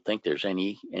I don't think there's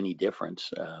any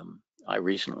difference. I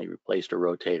recently replaced a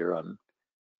rotator on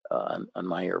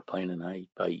my airplane, and I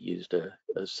used a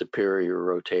Superior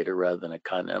rotator rather than a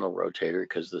Continental rotator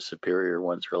because the Superior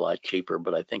ones are a lot cheaper,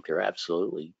 but I think they're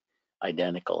absolutely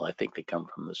identical. I think they come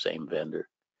from the same vendor.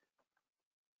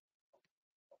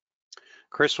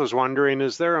 Chris was wondering,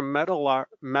 is there a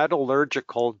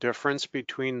metallurgical difference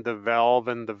between the valve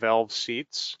and the valve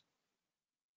seats?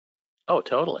 Oh,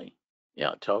 totally.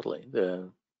 Yeah, totally.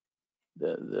 The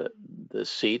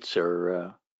seats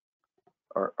are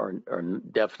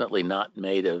definitely not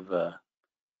made of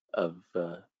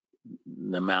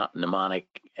mnemonic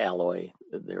alloy.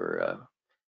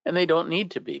 And they don't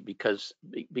need to be because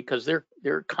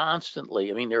they're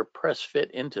constantly. I mean, they're press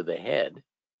fit into the head.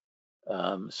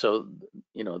 So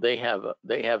they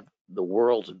have the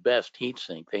world's best heat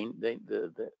sink.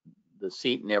 The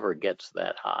seat never gets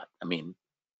that hot. I mean,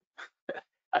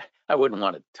 I wouldn't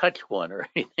want to touch one or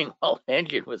anything while the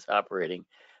engine was operating,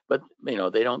 but they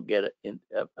don't get it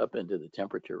up into the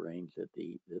temperature range that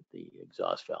the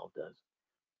exhaust valve does.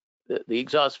 The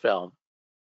exhaust valve,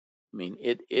 I mean,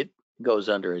 it goes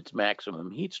under its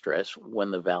maximum heat stress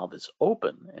when the valve is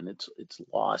open, and it's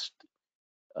lost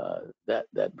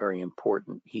that very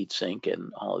important heat sink,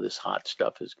 and all of this hot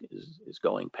stuff is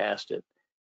going past it.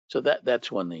 So that's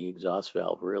when the exhaust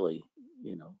valve really,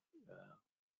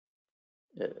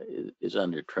 is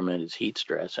under tremendous heat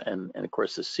stress, and of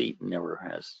course the seat never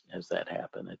has that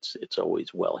happen. It's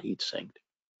always well heat sinked.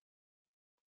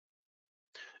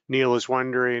 Neil is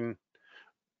wondering,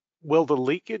 will the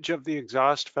leakage of the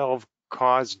exhaust valve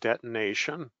cause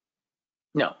detonation?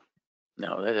 No,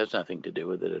 that has nothing to do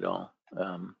with it at all.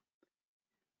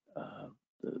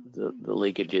 The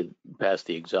leakage past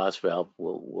the exhaust valve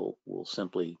will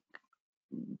simply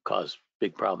cause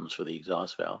big problems for the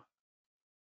exhaust valve.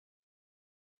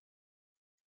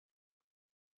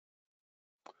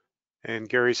 And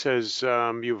Gary says,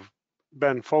 you've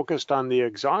been focused on the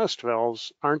exhaust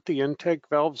valves. Aren't the intake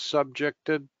valves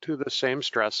subjected to the same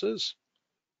stresses?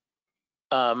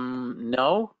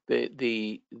 No,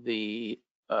 if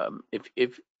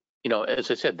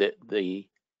as I said, the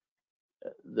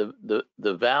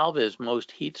valve is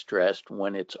most heat stressed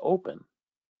when it's open.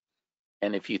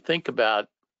 And if you think about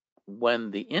when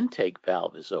the intake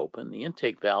valve is open, the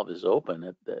intake valve is open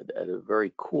at a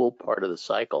very cool part of the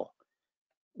cycle,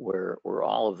 where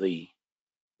all of the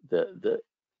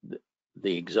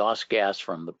exhaust gas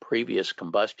from the previous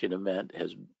combustion event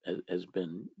has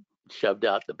been shoved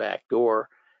out the back door,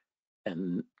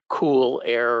 and cool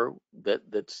air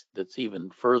that's even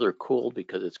further cooled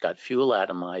because it's got fuel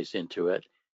atomized into it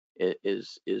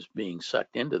is being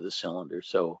sucked into the cylinder.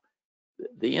 So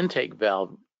the intake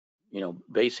valve,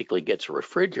 basically gets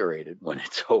refrigerated when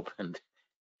it's opened.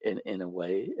 In a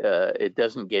way, it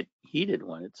doesn't get heated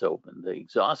when it's open. The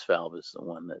exhaust valve is the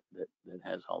one that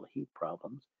has all the heat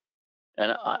problems.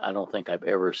 And I don't think I've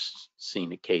ever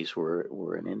seen a case where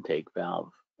an intake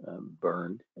valve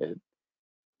burned.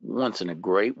 Once in a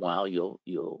great while,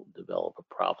 you'll develop a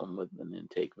problem with an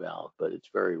intake valve, but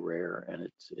it's very rare, and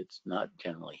it's not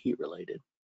generally heat related.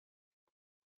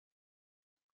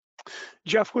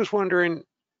 Jeff was wondering,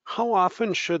 how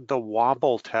often should the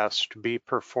wobble test be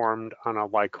performed on a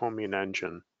Lycoming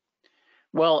engine?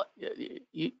 Well,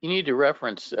 you need to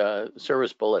reference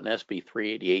Service Bulletin SB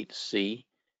 388C,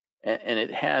 and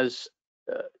it has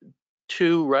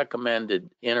two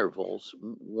recommended intervals.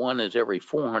 One is every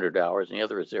 400 hours, and the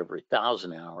other is every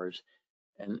 1,000 hours.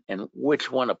 And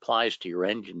which one applies to your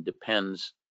engine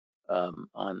depends on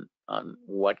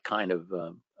what kind of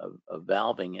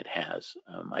valving it has.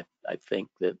 I think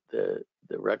that the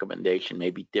recommendation may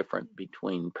be different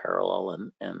between parallel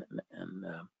and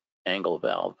angle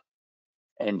valve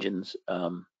engines.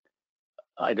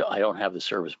 I don't have the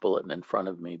service bulletin in front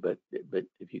of me, but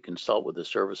if you consult with the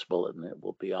service bulletin, it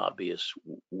will be obvious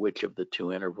which of the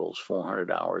two intervals,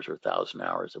 400 hours or 1,000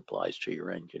 hours, applies to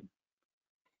your engine.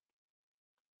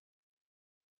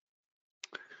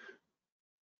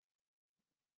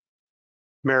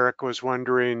 Merrick was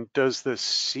wondering, does the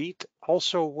seat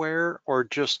also wear or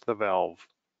just the valve?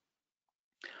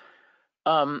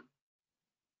 Well,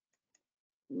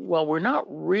 we're not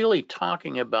really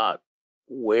talking about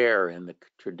wear in the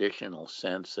traditional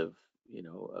sense of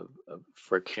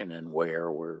friction and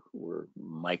wear, where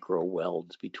micro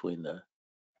welds between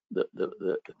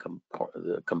the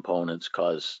components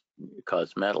cause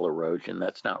metal erosion.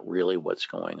 That's not really what's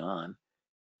going on.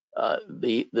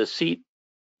 The seat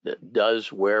that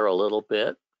does wear a little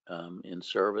bit in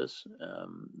service.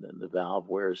 The valve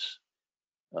wears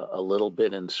a little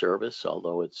bit in service,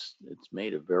 although it's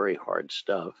made of very hard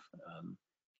stuff.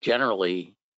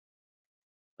 Generally,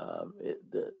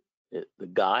 the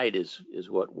guide is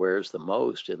what wears the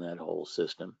most in that whole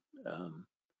system,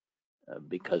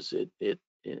 because it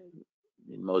in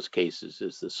most cases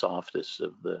is the softest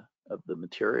of the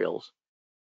materials.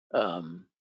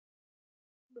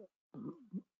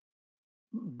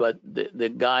 But the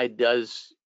guide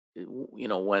does,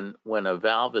 when a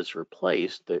valve is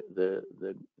replaced, the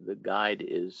guide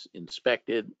is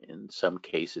inspected. In some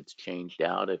case, it's changed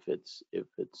out if it's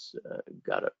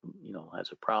got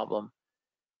has a problem.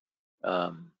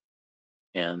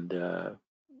 And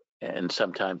and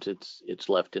sometimes it's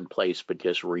left in place but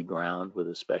just reground with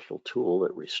a special tool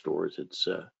that restores its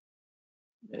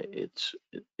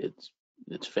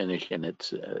finish and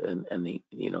its and the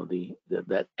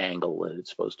that angle that it's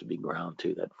supposed to be ground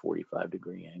to, that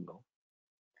 45-degree angle.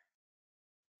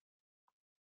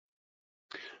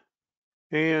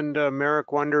 And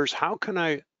Merrick wonders, how can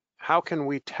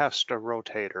we test a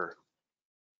rotator?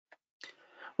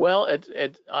 Well,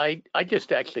 I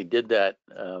just actually did that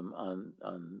on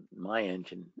my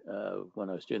engine when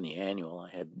I was doing the annual. I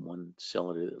had one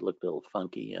cylinder that looked a little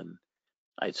funky, and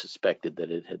I suspected that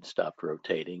it had stopped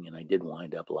rotating, and I did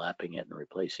wind up lapping it and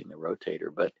replacing the rotator.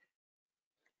 But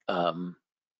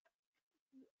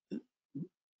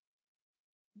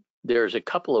there's a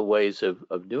couple of ways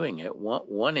of doing it.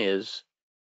 One is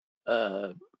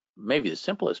maybe the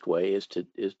simplest way is to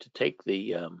take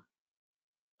the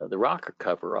rocker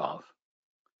cover off.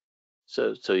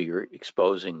 So you're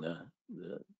exposing the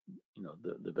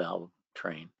valve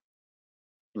train,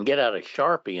 and get out a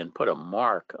Sharpie and put a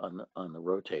mark on the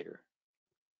rotator,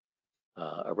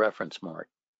 a reference mark.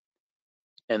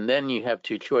 And then you have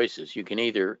two choices. You can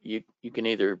either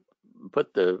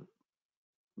put the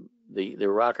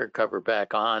rocker cover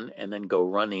back on and then go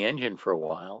run the engine for a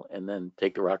while and then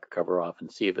take the rocker cover off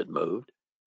and see if it moved.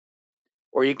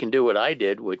 Or you can do what I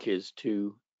did, which is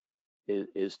to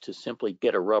simply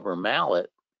get a rubber mallet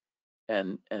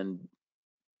and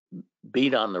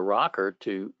beat on the rocker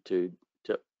to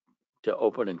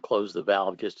open and close the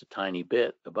valve just a tiny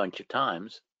bit, a bunch of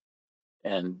times.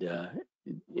 And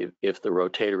if the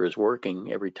rotator is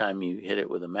working, every time you hit it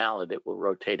with a mallet, it will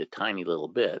rotate a tiny little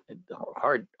bit.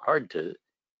 Hard to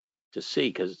see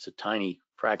because it's a tiny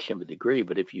fraction of a degree.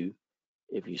 But if you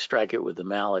strike it with the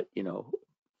mallet,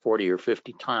 40 or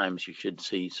 50 times, you should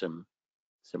see some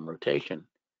rotation.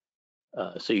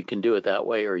 So you can do it that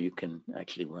way, or you can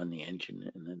actually run the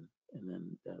engine and then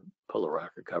pull the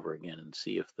rocker cover again and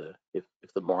see if the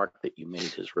mark that you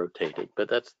made has rotated. But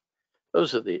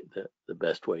those are the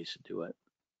best ways to do it.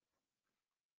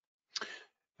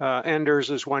 Anders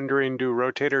is wondering, do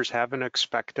rotators have an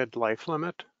expected life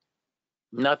limit?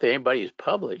 Not that anybody's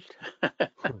published.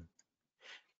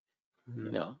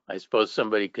 I suppose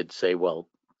somebody could say, well,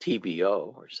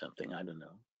 TBO or something. I don't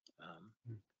know.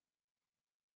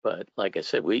 But like I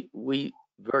said, we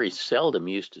very seldom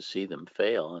used to see them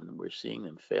fail, and we're seeing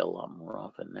them fail a lot more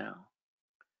often now.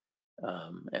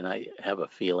 And I have a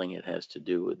feeling it has to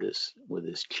do with this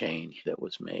change that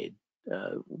was made,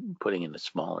 putting in a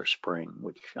smaller spring,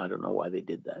 which I don't know why they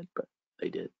did that, but they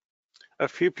did. A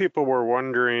few people were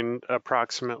wondering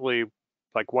approximately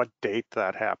like what date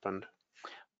that happened.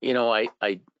 I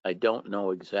don't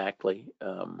know exactly.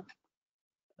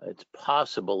 It's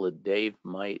possible that Dave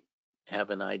might have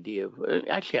an idea of.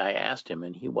 Actually, I asked him,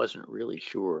 and he wasn't really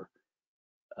sure.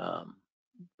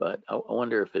 But I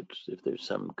wonder if there's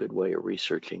some good way of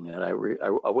researching that.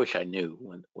 I wish I knew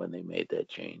when they made that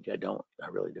change. I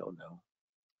really don't know.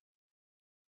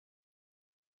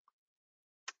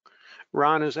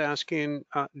 Ron is asking,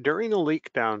 during the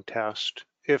leak down test,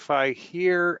 if I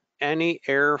hear any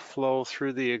air flow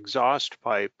through the exhaust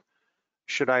pipe,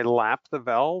 should I lap the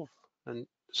valve? And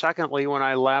secondly, when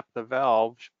I lap the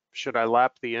valve, should I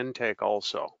lap the intake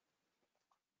also?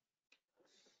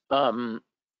 Well,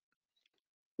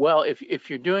 if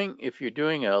you're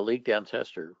doing a leak down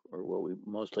test, or what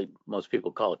most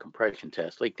people call a compression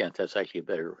test, leak down test is actually a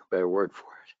better word for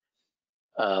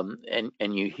it.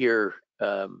 And you hear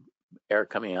air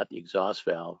coming out the exhaust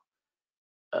valve.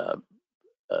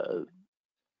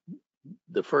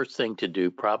 The first thing to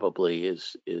do probably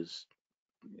is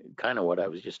kind of what I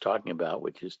was just talking about,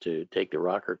 which is to take the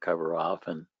rocker cover off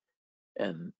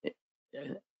and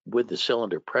with the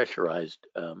cylinder pressurized,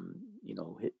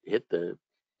 hit the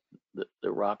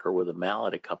rocker with a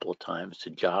mallet a couple of times to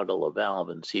joggle the valve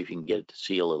and see if you can get it to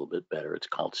seal a little bit better. It's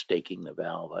called staking the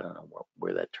valve. I don't know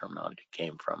where that terminology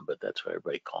came from, but that's what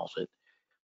everybody calls it.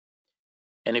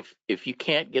 And if you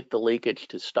can't get the leakage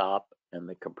to stop and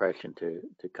the compression to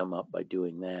come up by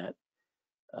doing that,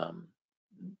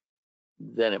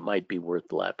 then it might be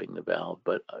worth lapping the valve.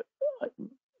 But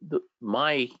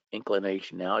my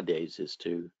inclination nowadays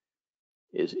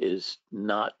is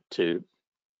not to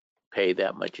pay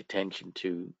that much attention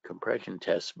to compression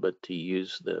tests, but to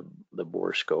use the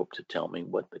bore scope to tell me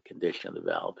what the condition of the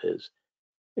valve is.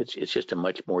 It's just a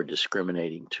much more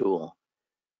discriminating tool.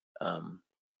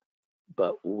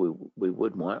 But we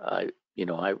would want, I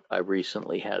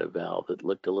recently had a valve that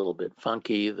looked a little bit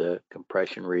funky. The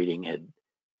compression reading had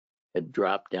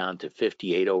dropped down to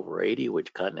 58/80,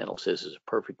 which Continental says is a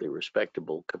perfectly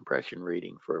respectable compression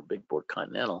reading for a big bore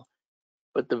Continental.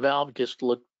 But the valve just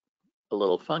looked a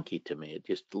little funky to me. It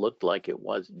just looked like it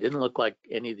didn't look like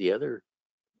any of the other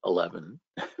 11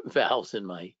 valves in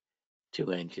my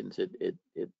two engines. It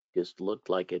just looked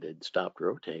like it had stopped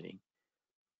rotating.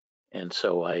 And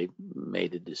so I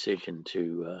made a decision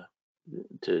to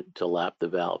lap the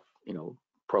valve,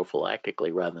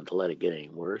 prophylactically rather than to let it get any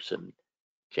worse, and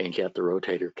change out the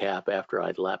rotator cap after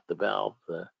I'd lapped the valve.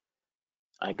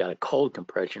 I got a cold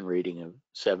compression reading of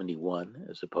 71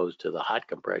 as opposed to the hot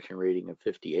compression reading of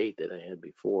 58 that I had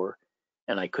before,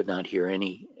 and I could not hear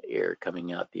any air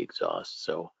coming out the exhaust.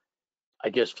 So I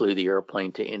just flew the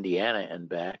airplane to Indiana and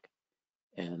back,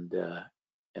 and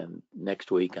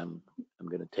next week I'm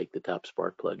going to take the top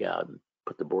spark plug out and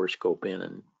put the bore scope in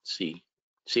and see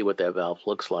what that valve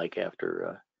looks like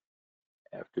after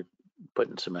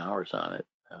putting some hours on it.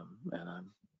 And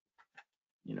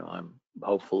I'm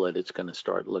hopeful that it's going to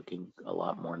start looking a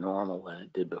lot more normal than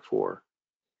it did before.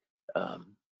 I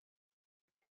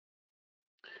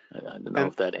don't know And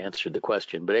if that answered the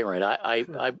question, but anyway, I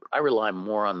rely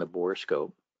more on the bore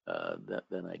scope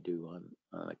than I do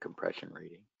on a compression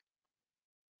reading.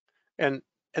 and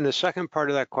and the second part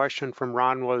of that question from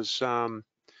Ron was,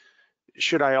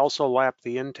 should I also lap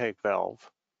the intake valve?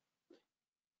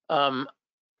 Um,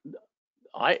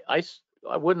 I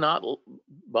would not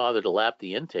bother to lap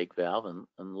the intake valve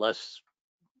unless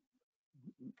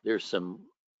there's some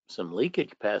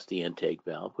leakage past the intake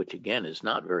valve, which again is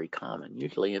not very common.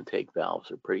 Usually intake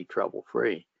valves are pretty trouble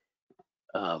free.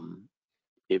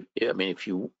 If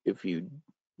you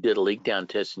did a leak down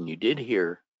test and you did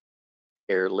hear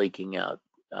air leaking out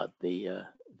the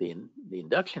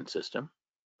induction system,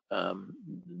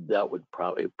 that would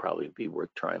probably be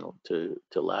worth trying to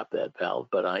lap that valve.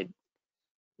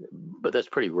 But that's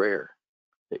pretty rare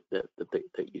that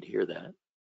you'd hear that.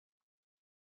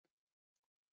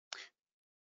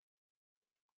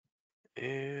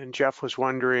 And Jeff was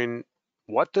wondering,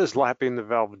 what does lapping the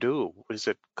valve do? Is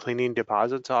it cleaning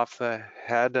deposits off the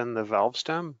head and the valve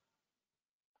stem?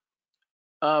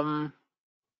 Well,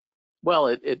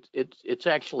 it's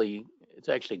actually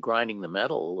grinding the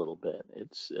metal a little bit.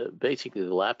 It's basically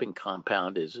the lapping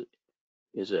compound is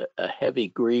a heavy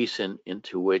grease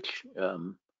into which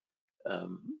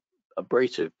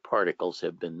abrasive particles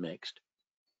have been mixed,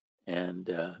 and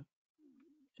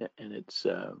it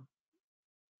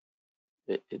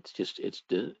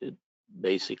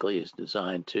basically is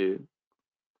designed to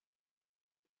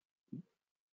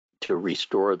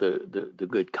restore the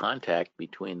good contact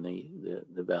between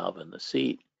the valve and the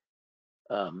seat,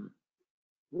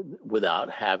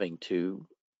 without having to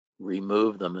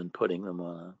remove them and putting them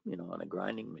on a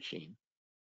grinding machine,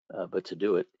 but to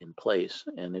do it in place.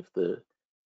 And if the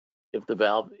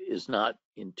valve is not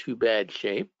in too bad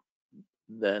shape,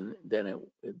 then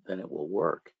it will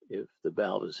work. If the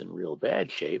valve is in real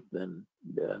bad shape, then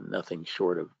nothing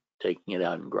short of taking it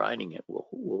out and grinding it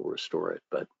will restore it.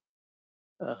 But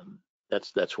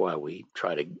that's why we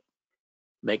try to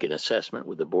make an assessment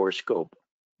with the bore scope,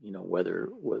 whether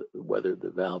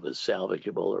the valve is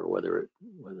salvageable or whether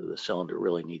the cylinder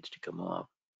really needs to come off.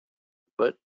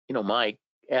 But my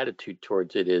attitude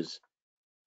towards it is,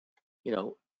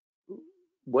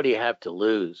 what do you have to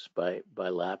lose by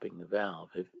lapping the valve?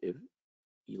 If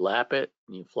you lap it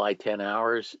and you fly 10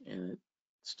 hours and it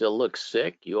still looks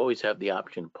sick, you always have the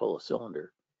option to pull a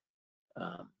cylinder.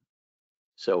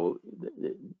 So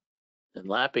and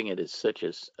lapping it is such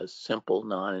a simple,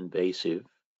 non-invasive,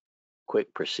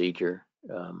 quick procedure.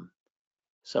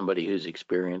 Somebody who's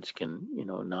experienced can,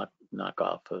 knock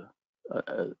off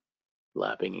a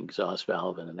lapping exhaust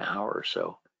valve in an hour or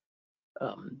so.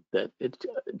 That it's,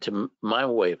 to my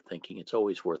way of thinking, it's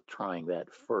always worth trying that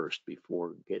first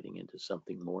before getting into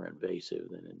something more invasive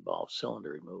that involves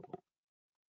cylinder removal.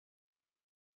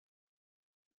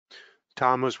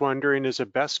 Tom was wondering, is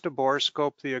it best to bore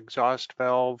scope the exhaust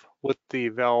valve with the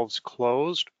valves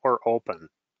closed or open?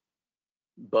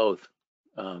 Both.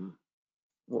 When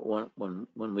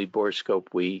we bore scope,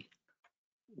 we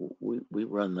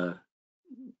run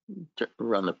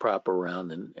the proper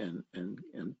round and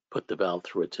put the valve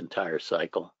through its entire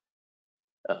cycle.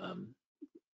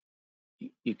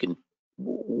 You can,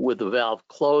 with the valve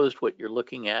closed, what you're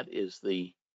looking at is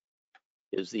the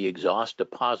exhaust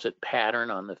deposit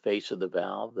pattern on the face of the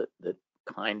valve that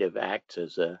kind of acts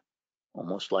as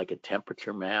almost like a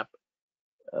temperature map.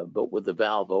 But with the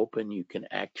valve open, you can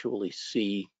actually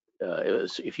see,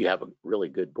 if you have a really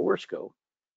good bore scope,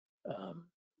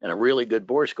 and a really good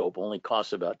bore scope only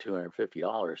costs about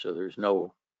 $250, so there's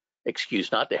no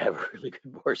excuse not to have a really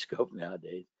good bore scope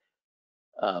nowadays.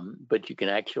 But you can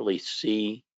actually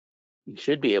see, you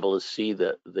should be able to see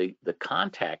the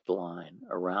contact line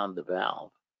around the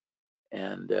valve,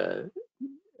 and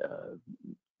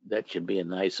that should be a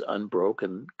nice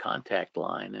unbroken contact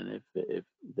line. And if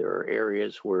there are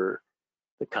areas where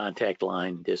the contact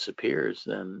line disappears,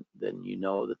 then you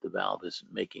know that the valve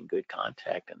isn't making good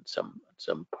contact in some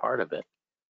part of it.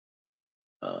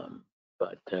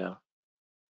 But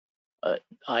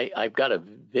I've got a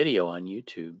video on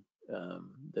YouTube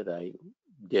that I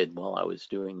did while I was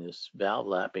doing this valve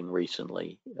lapping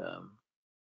recently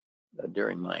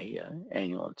during my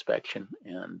annual inspection,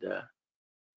 and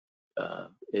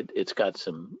it's got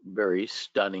some very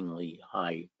stunningly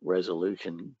high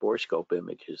resolution borescope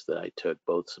images that I took,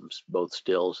 both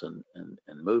stills and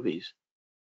movies,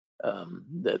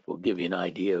 that will give you an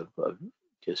idea of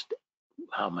just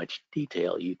how much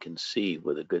detail you can see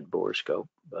with a good borescope.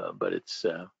 But it's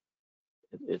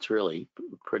really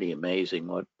pretty amazing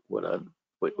what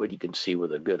you can see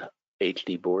with a good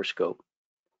HD borescope.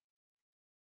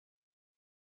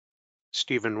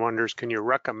 Stephen wonders, can you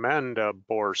recommend a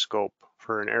borescope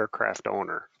for an aircraft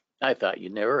owner? I thought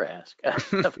you'd never ask.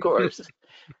 Of course.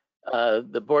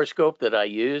 The borescope that I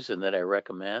use and that I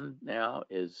recommend now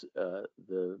is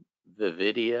the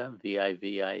Vividia,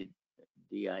 V-I-V-I-D-I-A,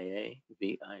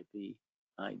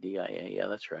 V-I-V-I-D-I-A, yeah,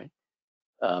 that's right,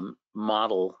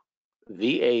 model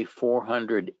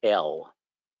VA400L,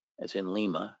 as in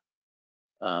Lima.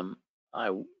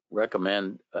 I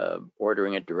recommend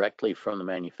ordering it directly from the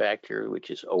manufacturer, which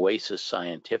is Oasis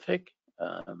Scientific.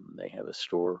 They have a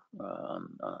store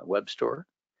on a web store,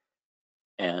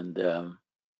 and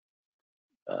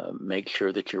make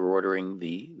sure that you're ordering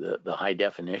the high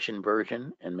definition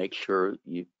version, and make sure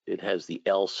it has the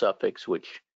L suffix,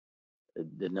 which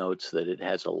denotes that it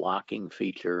has a locking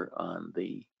feature on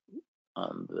the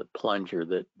plunger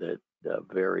that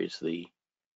varies the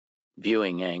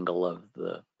viewing angle of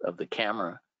the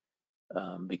camera,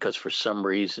 because for some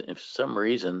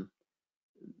reason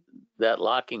that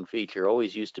locking feature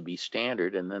always used to be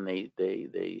standard, and then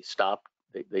they stopped,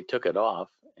 they took it off,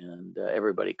 and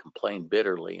everybody complained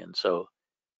bitterly, and so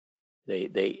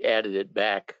they added it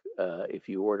back if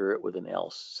you order it with an L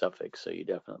suffix. So you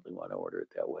definitely want to order it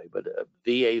that way. But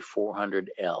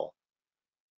VA400L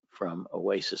from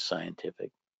Oasis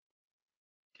Scientific,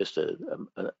 just a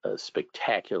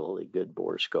spectacularly good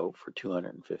borescope for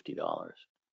 $250.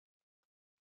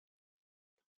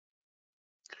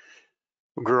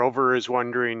 Grover is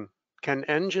wondering, can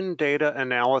engine data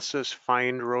analysis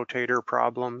find rotator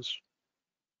problems?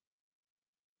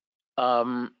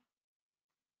 That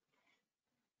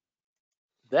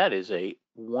is a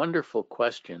wonderful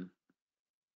question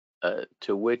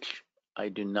to which I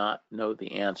do not know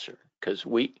the answer, because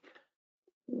we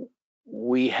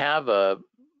have for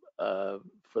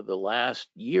the last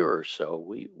year or so,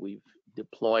 we've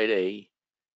deployed a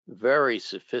very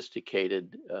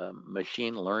sophisticated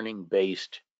machine learning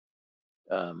based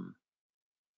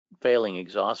failing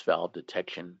exhaust valve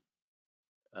detection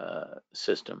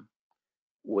system,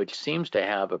 which seems to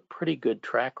have a pretty good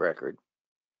track record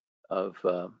of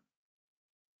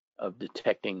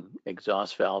detecting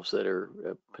exhaust valves that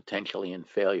are potentially in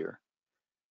failure.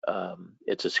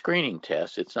 It's a screening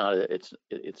test. It's not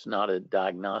a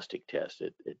diagnostic test.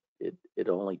 It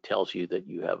only tells you that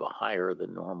you have a higher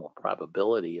than normal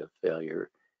probability of failure.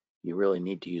 You really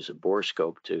need to use a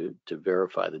borescope to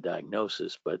verify the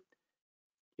diagnosis. But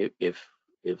if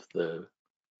the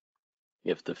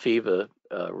FIVA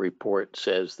report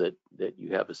says that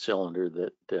you have a cylinder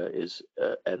that is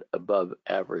at above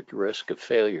average risk of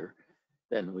failure,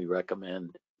 then we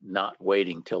recommend not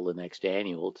waiting till the next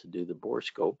annual to do the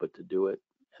borescope, but to do it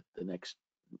at the next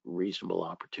reasonable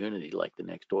opportunity, like the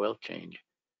next oil change,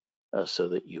 so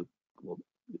that you will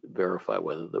verify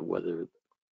whether the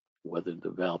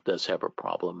valve does have a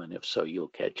problem, and if so, you'll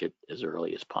catch it as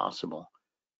early as possible.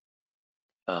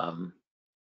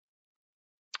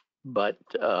 But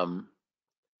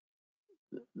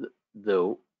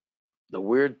the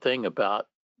weird thing about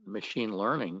machine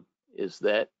learning is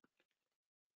that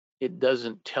it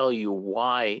doesn't tell you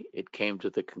why it came to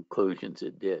the conclusions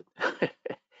it did.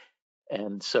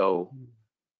 And so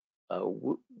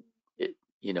it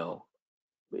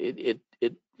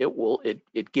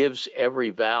gives every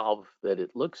valve that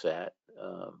it looks at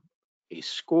a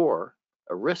score,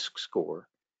 a risk score,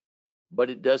 but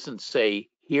it doesn't say,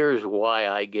 here's why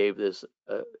I gave this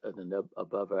an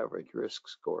above average risk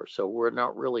score. So we're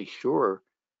not really sure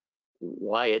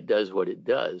why it does what it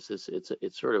does.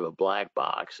 It's sort of a black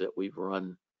box that we've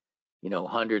run,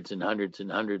 hundreds and hundreds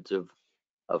and hundreds of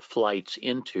flights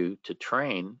into to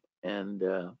train, and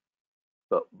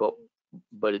but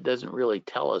it doesn't really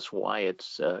tell us why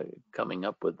it's coming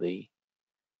up with the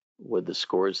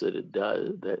scores that it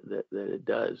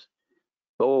does.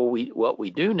 But what we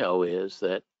do know is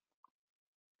that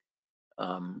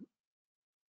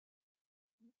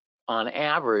On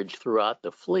average, throughout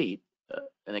the fleet,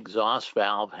 an exhaust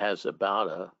valve has about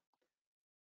a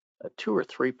 2 or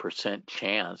 3%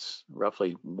 chance,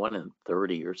 roughly 1 in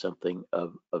 30 or something,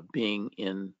 of being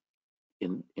in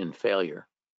failure.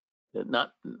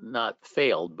 Not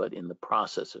failed, but in the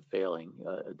process of failing,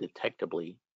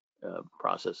 detectably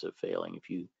process of failing.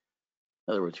 In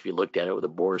other words, if you looked at it with a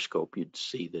borescope, you'd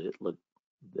see that it looked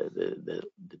that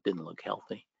it didn't look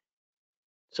healthy.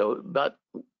 So about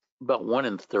 1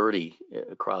 in 30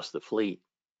 across the fleet.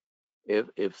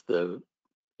 If the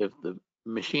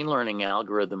machine learning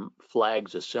algorithm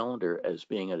flags a cylinder as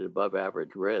being at above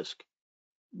average risk,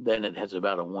 then it has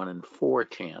about a 1 in 4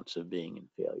 chance of being in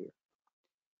failure.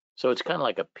 So it's kind of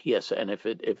like a PSA, and if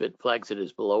it flags it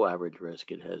as below average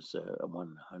risk, it has a 1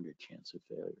 in 100 chance of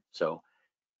failure. So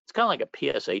it's kind of like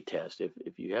a PSA test.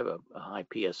 If you have a high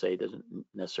PSA, doesn't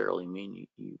necessarily mean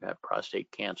you have prostate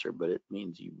cancer, but it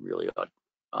means you really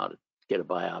ought to get a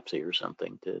biopsy or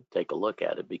something to take a look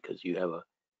at it, because you have a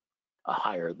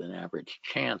higher than average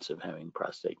chance of having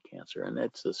prostate cancer, and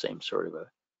it's the same sort of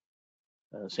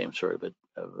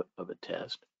a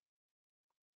test.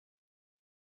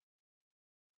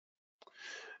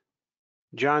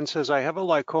 John says, I have a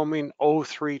Lycoming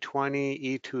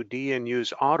O320 E2D and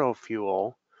use auto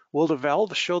fuel. Will the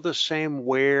valve show the same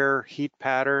wear heat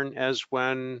pattern as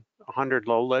when 100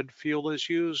 low lead fuel is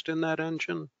used in that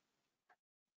engine?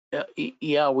 Yeah,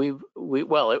 it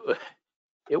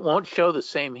won't show the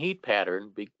same heat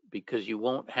pattern because you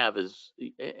won't have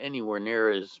anywhere near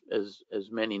as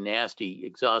many nasty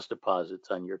exhaust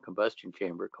deposits on your combustion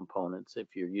chamber components if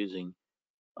you're using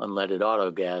unleaded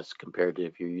auto gas compared to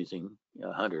if you're using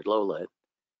 100 low lead.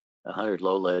 100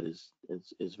 low lead is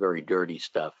very dirty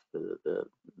stuff. The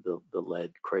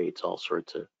lead creates all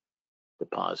sorts of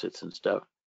deposits and stuff.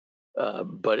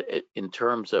 But in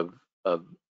terms of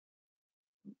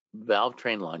valve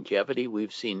train longevity,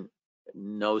 we've seen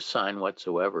no sign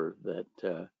whatsoever that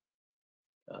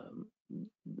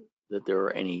that there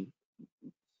are any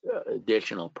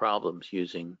additional problems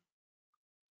using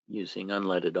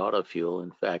unleaded auto fuel.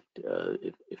 In fact,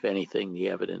 if anything, the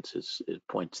evidence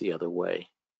points the other way.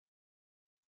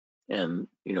 And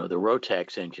the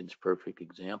Rotax engine's perfect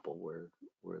example, where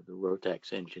the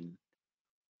Rotax engine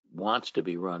wants to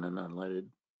be run on unleaded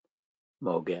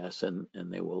MoGas, and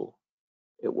it will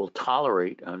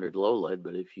tolerate 100 low lead,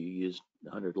 but if you use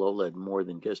 100 low lead more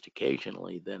than just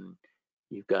occasionally, then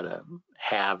you've got to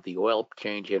have the oil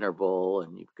change interval,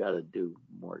 and you've got to do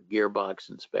more gearbox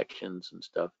inspections and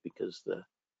stuff, because the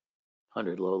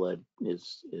 100 low lead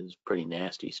is pretty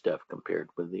nasty stuff compared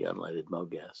with the unleaded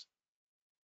MoGas.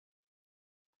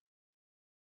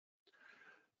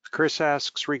 Chris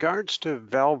asks, regards to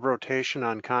valve rotation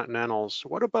on Continentals,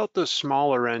 what about the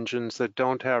smaller engines that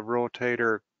don't have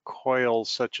rotator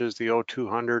coils such as the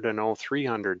O200 and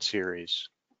O300 series?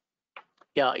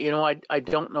 Yeah, I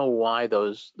don't know why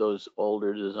those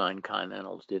older design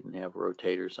Continentals didn't have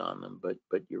rotators on them, but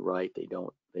you're right, they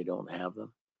don't have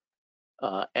them.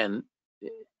 And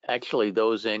actually,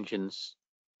 those engines,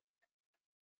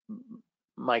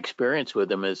 my experience with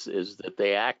them is that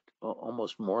they act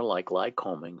almost more like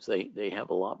Lycomings. They have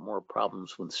a lot more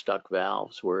problems with stuck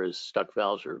valves, whereas stuck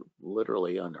valves are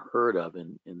literally unheard of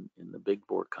in the big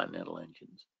bore Continental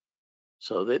engines.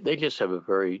 So they just have a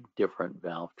very different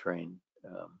valve train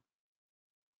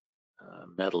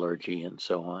metallurgy and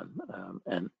so on.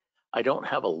 And I don't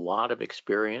have a lot of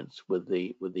experience with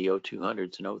the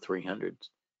O200s and O300s,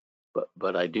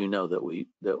 but I do know that we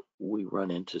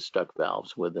run into stuck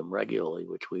valves with them regularly,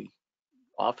 which we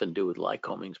often do with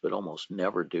Lycomings, but almost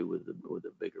never do with the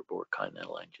bigger bore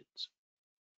Continental engines.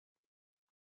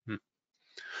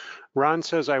 Ron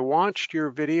says, I watched your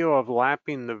video of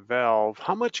lapping the valve.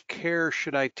 How much care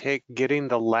should I take getting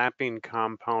the lapping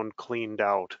compound cleaned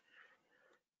out?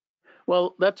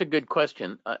 Well, that's a good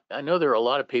question. I know there are a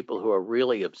lot of people who are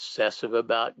really obsessive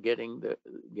about getting that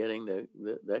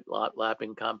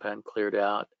lapping compound cleared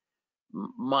out.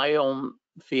 My own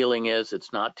feeling is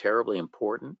it's not terribly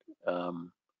important. The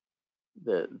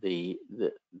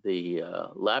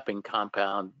lapping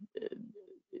compound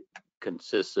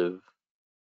consists of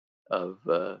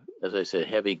as I said,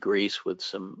 heavy grease with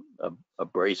some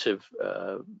abrasive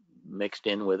mixed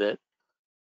in with it,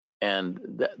 and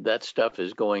that stuff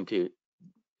is going to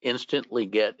instantly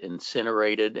get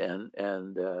incinerated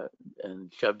and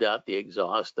shoved out the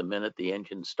exhaust the minute the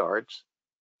engine starts.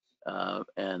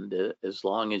 And as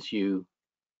long as you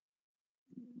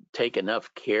take enough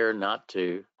care not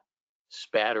to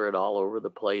spatter it all over the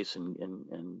place and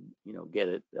get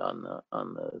it on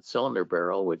the cylinder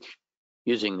barrel, which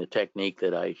using the technique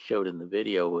that I showed in the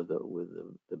video with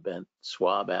the bent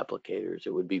swab applicators,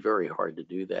 it would be very hard to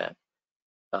do that.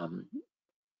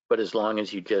 But as long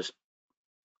as you just,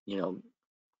 you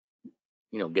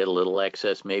know, get a little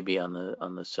excess maybe on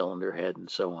the cylinder head and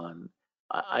so on,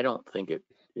 I don't think it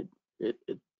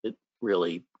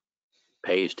really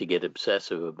pays to get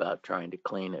obsessive about trying to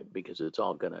clean it, because it's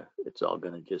all gonna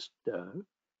just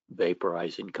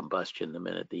vaporize in combustion the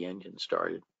minute the engine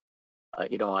started.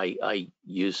 You know, I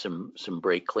used some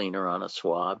brake cleaner on a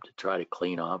swab to try to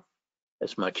clean off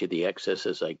as much of the excess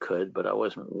as I could, but I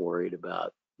wasn't worried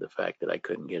about the fact that I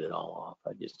couldn't get it all off.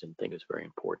 I just didn't think it was very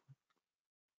important.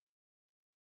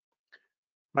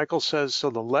 Michael says, so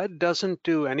the lead doesn't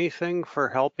do anything for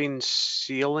helping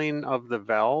sealing of the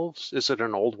valves? Is it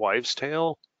an old wives'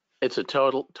 tale? It's a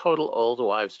total old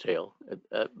wives' tale.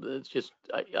 It's just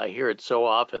I hear it so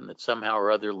often that somehow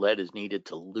or other lead is needed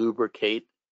to lubricate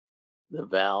the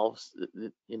valves.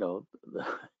 You know,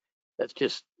 that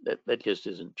just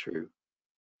isn't true.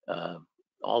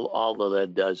 All the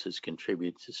lead does is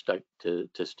contribute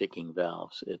to sticking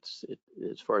valves.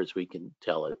 As far as we can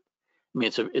tell it. I mean,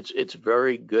 it's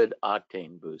very good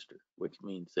octane booster, which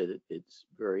means that it's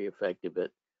very effective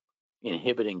at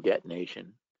inhibiting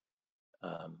detonation,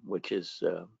 which is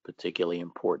particularly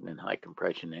important in high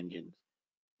compression engines.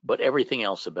 But everything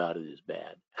else about it is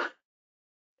bad,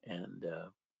 and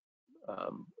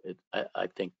I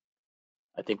think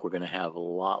we're going to have a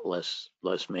lot less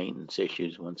maintenance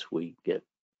issues once we get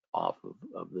off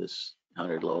of this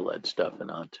 100 low lead stuff and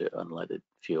onto unleaded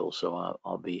fuel. So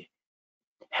I'll be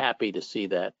happy to see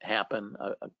that happen.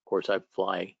 Of course, I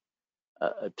fly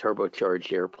a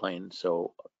turbocharged airplane,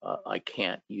 so I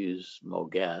can't use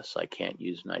MoGas. I can't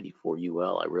use 94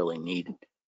 UL. I really need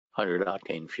 100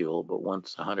 octane fuel. But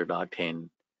once 100 octane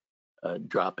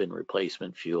drop-in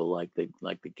replacement fuel like the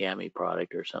GAMI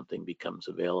product or something becomes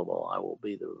available, I will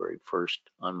be the very first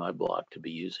on my block to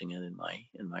be using it in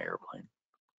my airplane.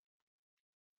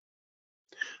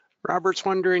 Robert's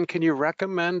wondering, can you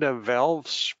recommend a valve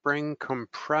spring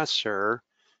compressor?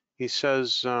 He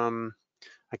says,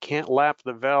 I can't lap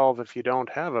the valve if you don't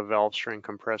have a valve string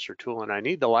compressor tool, and I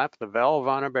need to lap the valve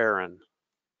on a Baron.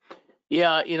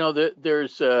 Yeah, you know,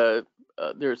 there's some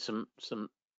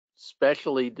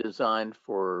specially designed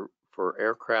for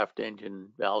aircraft engine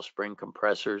valve spring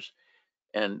compressors.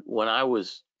 And when I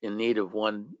was in need of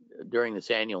one during this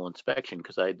annual inspection,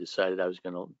 because I decided I was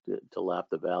going to lap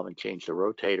the valve and change the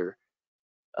rotator,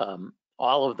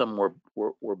 all of them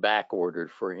were back ordered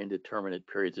for indeterminate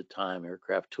periods of time.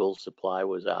 Aircraft Tool Supply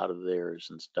was out of theirs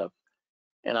and stuff,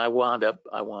 and I wound up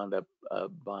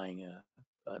buying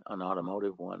an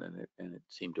automotive one, and it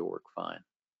seemed to work fine.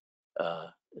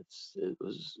 It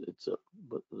was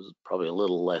probably a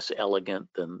little less elegant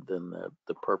than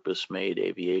the purpose-made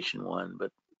Aviation one,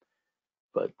 but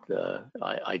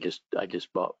I just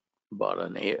bought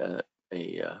an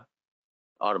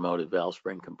automotive valve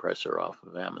spring compressor off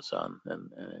of Amazon, and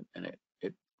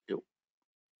it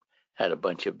had a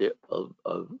bunch of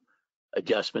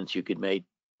adjustments you could make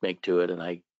to it, and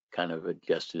I kind of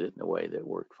adjusted it in a way that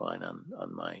worked fine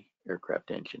on my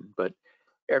aircraft engine. But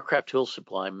Aircraft Tool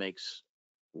Supply makes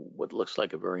what looks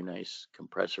like a very nice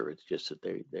compressor. It's just that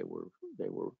they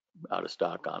were out of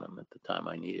stock on them at the time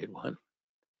I needed one.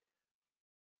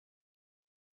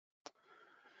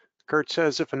 Kurt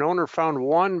says, if an owner found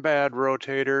one bad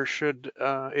rotator, should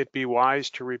it be wise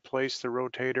to replace the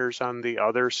rotators on the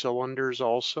other cylinders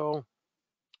also?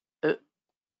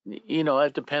 You know,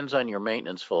 it depends on your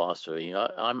maintenance philosophy.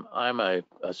 I'm an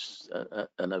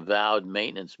avowed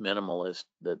maintenance minimalist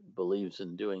that believes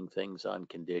in doing things on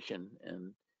condition,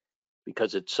 and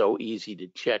because it's so easy to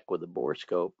check with a bore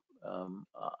scope,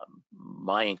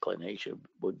 my inclination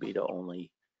would be to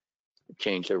only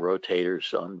change the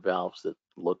rotators on valves that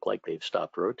look like they've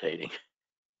stopped rotating.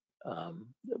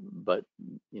 But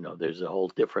you know, there's a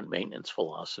whole different maintenance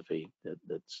philosophy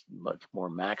that's much more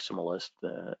maximalist,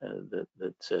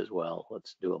 that says, well,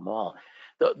 let's do them all.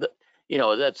 You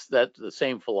know, that's the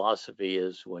same philosophy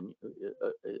as when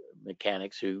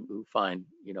mechanics who find,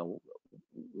 you know,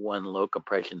 one low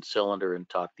compression cylinder and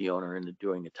talk the owner into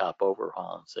doing a top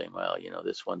overhaul and saying, well, you know,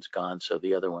 this one's gone, so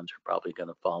the other ones are probably going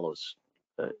to follow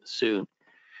soon,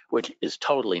 which is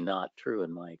totally not true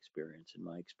in my experience. In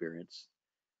my experience,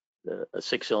 a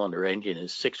six-cylinder engine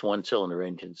is six one-cylinder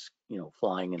engines, you know,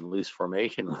 flying in loose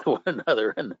formation with one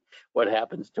another, and what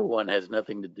happens to one has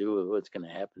nothing to do with what's going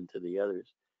to happen to the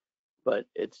others. But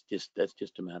that's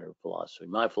just a matter of philosophy.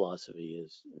 My philosophy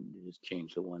is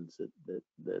change the ones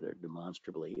that are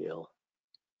demonstrably ill.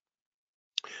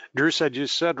 Drew said you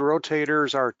said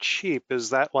rotators are cheap.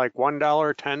 Is that like $1,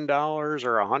 $10,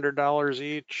 or $100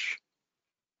 each?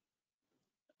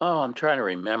 Oh, I'm trying to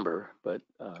remember, but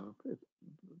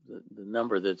the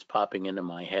number that's popping into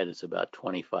my head is about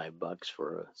 $25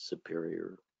 for a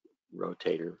Superior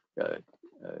rotator,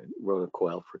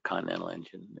 rotocoil for Continental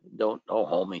engine. Don't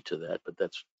hold me to that, but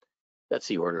that's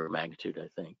the order of magnitude.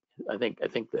 I think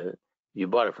the you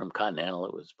bought it from Continental,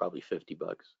 it was probably $50.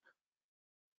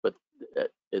 But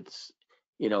it's,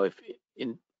 if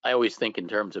in I always think in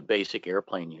terms of basic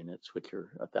airplane units, which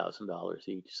are $1,000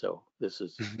 each. So this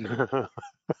is a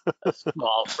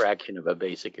small fraction of a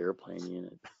basic airplane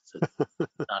unit. It's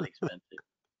not expensive.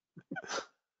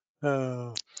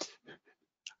 Uh,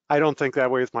 I don't think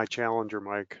that way with my Challenger,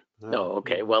 Mike. No,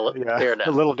 okay. Well, Yeah, fair a enough.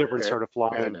 little different sort of Fair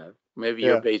flying. enough. Maybe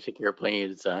your Yeah, basic airplane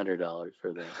unit's $100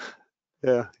 for that.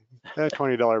 yeah, that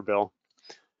 $20 bill.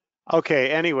 Okay,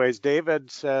 anyways,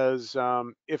 David says,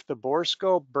 if the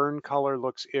borescope burn color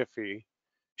looks iffy,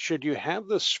 should you have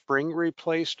the spring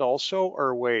replaced also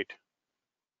or wait?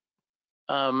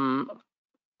 Um,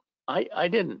 I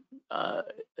didn't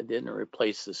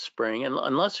replace the spring, and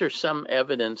unless there's some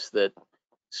evidence that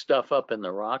stuff up in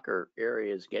the rocker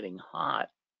area is getting hot.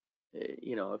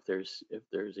 If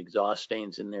there's exhaust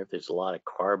stains in there, if there's a lot of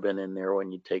carbon in there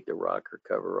when you take the rocker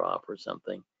cover off or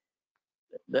something,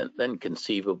 then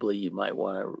conceivably you might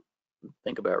want to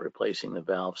think about replacing the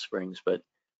valve springs. But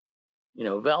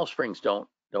valve springs don't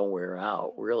wear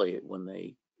out really when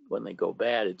they go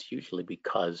bad. It's usually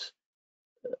because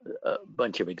a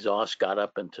bunch of exhaust got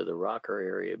up into the rocker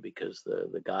area because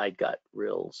the guide got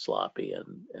real sloppy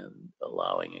and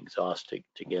allowing exhaust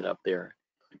to get up there.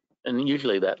 And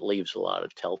usually that leaves a lot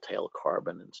of telltale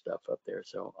carbon and stuff up there.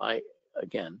 So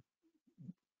again,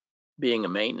 being a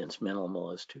maintenance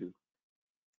minimalist who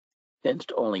tends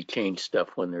to only change stuff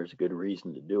when there's a good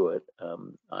reason to do it,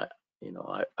 I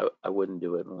wouldn't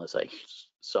do it unless I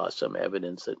saw some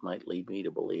evidence that might lead me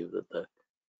to believe that the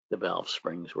valve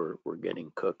springs were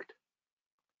getting cooked.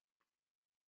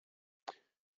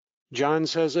 John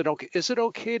says, is it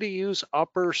okay to use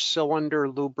upper cylinder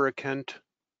lubricant?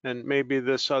 And maybe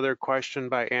this other question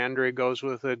by Andre goes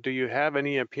with it. Do you have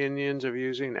any opinions of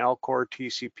using Alcor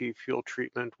TCP fuel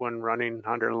treatment when running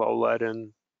under low lead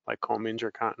in like Cummins or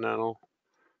Continental?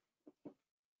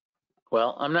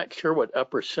 Well, I'm not sure what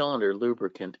upper cylinder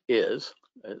lubricant is.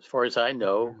 As far as I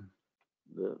know,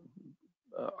 the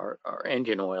our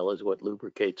engine oil is what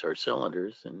lubricates our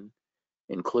cylinders, and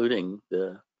including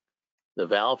the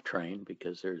valve train,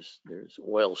 because there's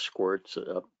oil squirts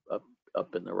up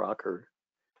in the rocker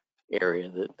area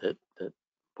that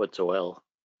puts oil,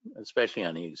 especially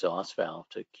on the exhaust valve,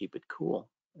 to keep it cool.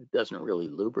 It doesn't really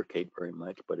lubricate very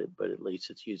much, but at least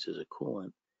it's used as a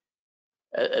coolant.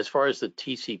 As far as the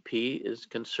TCP is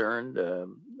concerned,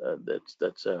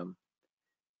 that's a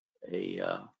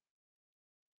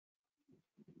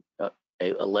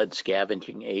a lead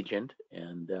scavenging agent,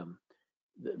 and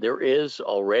there is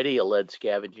already a lead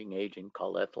scavenging agent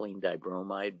called ethylene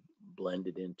dibromide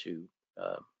blended into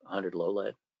 100 low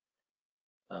lead.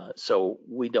 So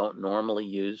we don't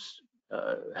normally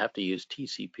have to use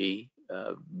TCP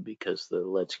because the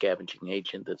lead scavenging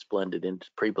agent that's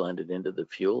pre-blended into the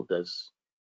fuel does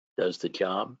the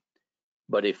job.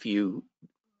 But if you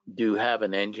do have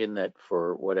an engine that,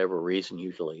 for whatever reason,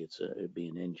 usually it'd be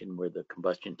an engine where the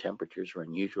combustion temperatures are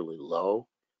unusually low,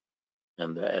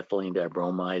 and the ethylene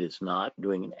dibromide is not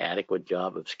doing an adequate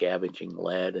job of scavenging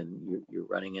lead, and you're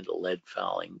running into lead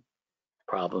fouling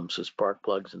problems with spark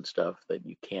plugs and stuff that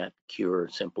you can't cure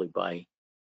simply by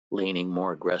leaning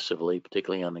more aggressively,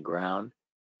 particularly on the ground,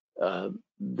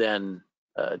 then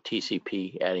adding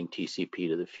TCP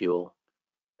to the fuel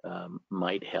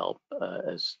might help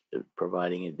as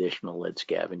providing additional lead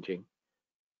scavenging.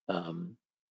 The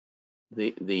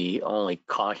only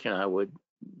caution I would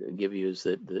give you is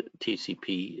that the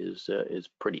TCP is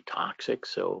pretty toxic,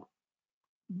 so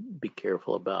be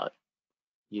careful about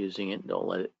using it. Don't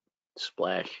let it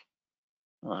splash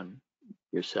on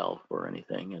yourself or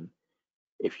anything. And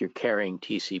if you're carrying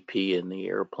TCP in the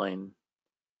airplane,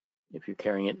 if you're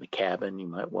carrying it in the cabin, you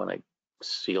might want to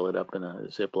seal it up in a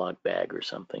Ziploc bag or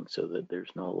something so that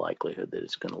there's no likelihood that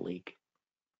it's going to leak.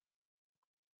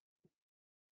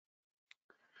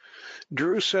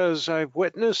 Drew says, I've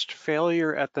witnessed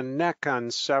failure at the neck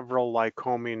on several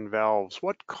Lycoming valves.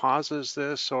 What causes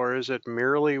this, or is it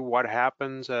merely what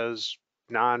happens as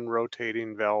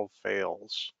non-rotating valve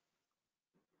fails?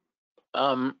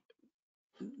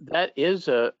 That is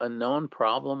a known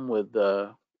problem with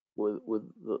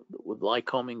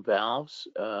Lycoming valves.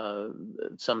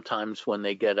 Sometimes when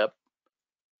they get up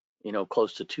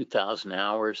close to 2,000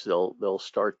 hours, they'll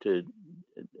start to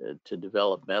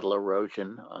develop metal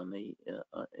erosion on the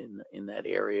in that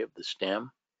area of the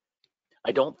stem.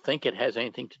 I don't think it has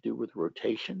anything to do with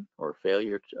rotation or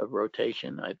failure of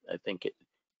rotation. I think it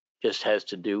just has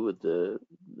to do with the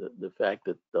fact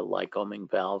that the Lycoming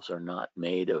valves are not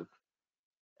made of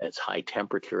as high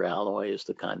temperature alloy as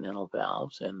the continental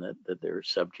valves, and that they're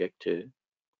subject to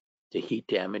heat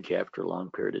damage after a long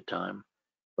period of time.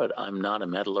 But I'm not a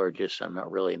metallurgist. I'm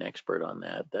not really an expert on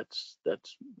that. That's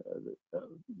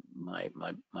my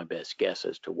best guess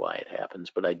as to why it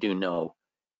happens. But I do know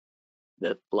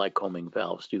that Lycoming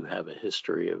valves do have a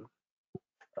history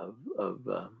of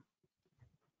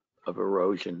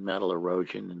erosion, metal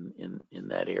erosion in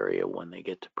that area when they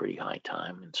get to pretty high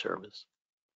time in service.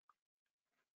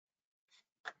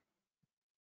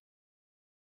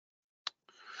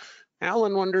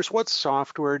 Alan wonders, what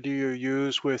software do you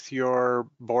use with your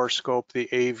borescope, the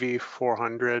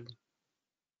AV400?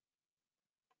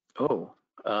 Oh,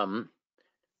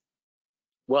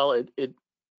 well,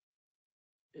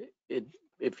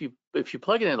 if you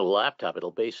plug it into a laptop, it'll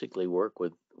basically work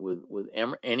with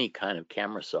any kind of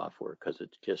camera software because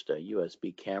it's just a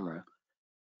USB camera.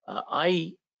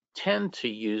 I tend to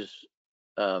use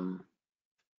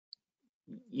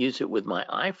it with my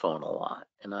iPhone a lot,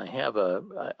 and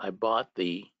I bought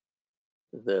the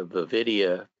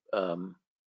Vividia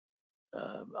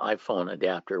iPhone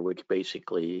adapter, which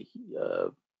basically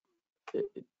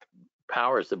it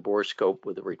powers the borescope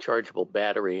with a rechargeable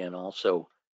battery and also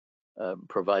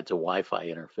provides a Wi-Fi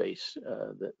interface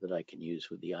that I can use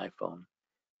with the iPhone.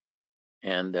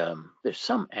 And there's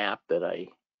some app that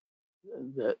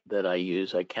I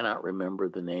use. I cannot remember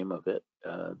the name of it.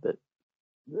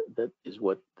 That is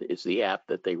the app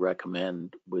that they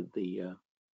recommend with that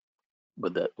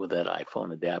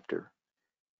iPhone adapter.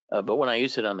 But when I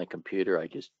use it on the computer, I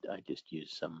just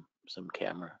use some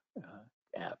camera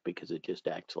app because it just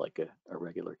acts like a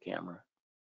regular camera.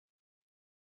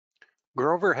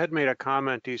 Grover had made a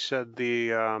comment. He said the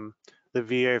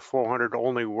VA400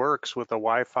 only works with a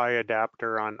Wi-Fi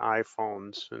adapter on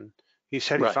iPhones, and he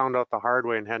said he Right. found out the hard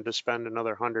way and had to spend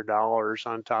another $100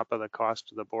 on top of the cost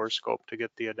of the borescope to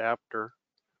get the adapter.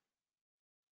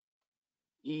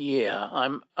 Yeah,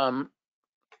 I'm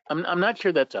not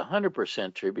sure that's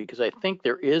 100% true because I think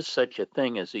there is such a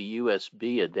thing as a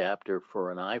USB adapter for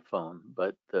an iPhone,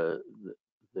 but the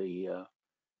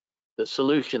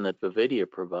solution that Vividia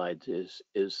provides is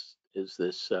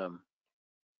this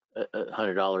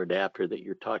 $100 adapter that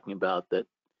you're talking about that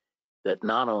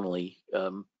not only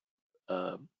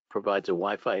provides a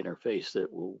Wi-Fi interface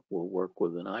that will work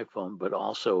with an iPhone, but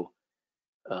also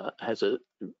has a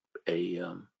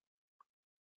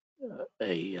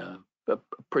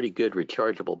pretty good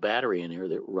rechargeable battery in here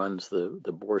that runs the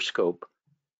borescope,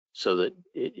 so that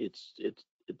it's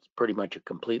pretty much a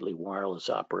completely wireless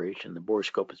operation. The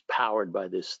borescope is powered by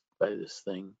this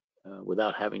thing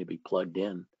without having to be plugged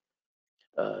in.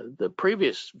 The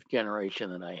previous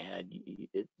generation that I had,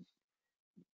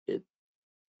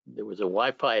 there was a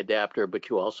Wi-Fi adapter, but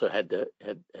you also had to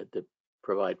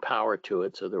provide power to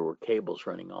it, so there were cables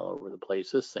running all over the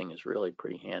place. This thing is really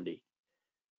pretty handy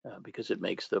because it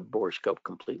makes the borescope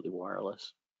completely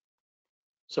wireless.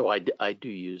 So I do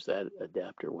use that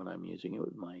adapter when I'm using it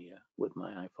with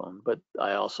my iPhone, but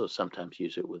I also sometimes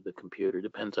use it with the computer.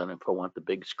 Depends on if I want the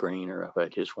big screen or if I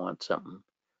just want something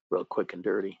real quick and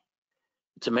dirty.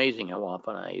 It's amazing how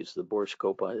often I use the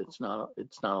borescope. It's not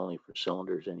only for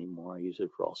cylinders anymore. I use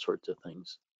it for all sorts of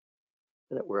things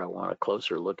where I want a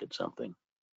closer look at something.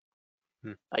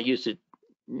 I used it,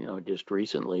 just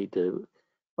recently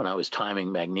when I was timing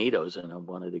magnetos, and I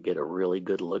wanted to get a really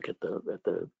good look at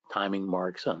the timing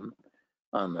marks on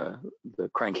the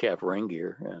crankshaft ring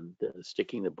gear, and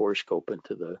sticking the borescope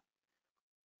into the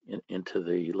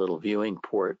little viewing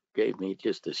port gave me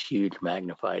just this huge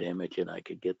magnified image, and I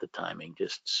could get the timing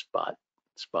just spot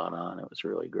on. It was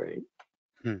really great.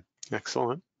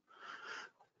 Excellent.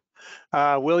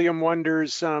 William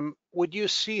wonders, would you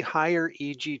see higher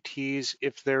EGTs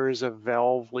if there is a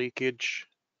valve leakage?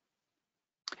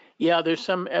 Yeah, there's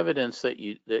some evidence that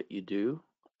you do,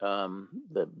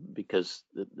 because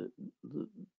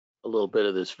a little bit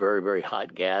of this very, very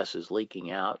hot gas is leaking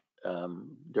out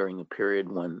during the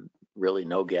period when really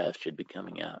no gas should be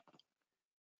coming out.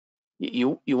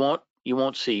 You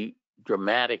won't see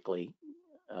dramatically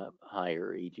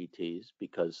higher EGTs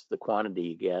because the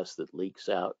quantity of gas that leaks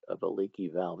out of a leaky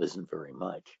valve isn't very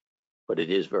much, but it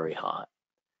is very hot.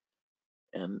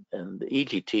 And the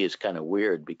EGT is kind of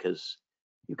weird because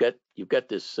you've got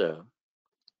this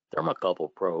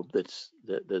thermocouple probe that's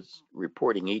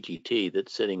reporting EGT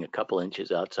that's sitting a couple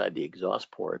inches outside the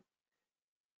exhaust port.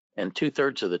 And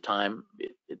 2/3 of the time,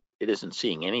 it isn't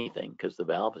seeing anything because the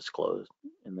valve is closed.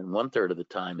 And then 1/3 of the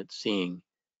time, it's seeing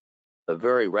a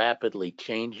very rapidly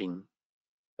changing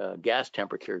gas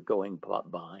temperature going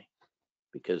by,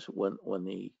 because when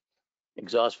the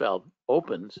exhaust valve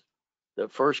opens, the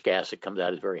first gas that comes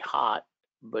out is very hot,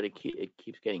 but it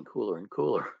keeps getting cooler and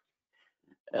cooler.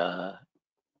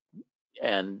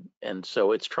 And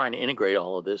so it's trying to integrate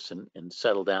all of this and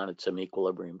settle down at some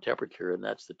equilibrium temperature, and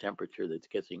that's the temperature that's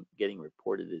getting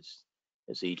reported as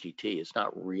EGT. It's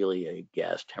not really a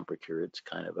gas temperature. It's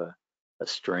kind of a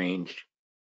strange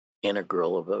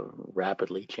integral of a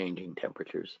rapidly changing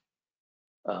temperatures.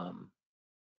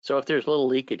 So if there's a little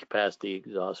leakage past the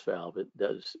exhaust valve, it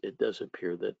does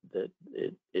appear that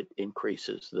it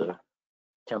increases the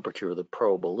temperature of the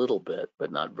probe a little bit,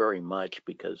 but not very much,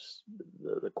 because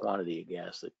the quantity of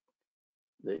gas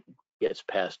that gets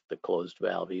past the closed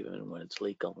valve, even when it's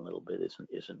leaking a little bit,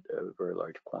 isn't a very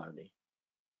large quantity.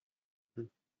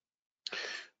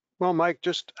 Well, Mike,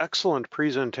 just excellent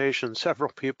presentation.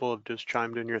 Several people have just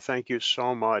chimed in here. Thank you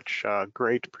so much.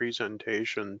 Great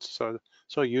presentation. So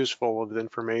useful with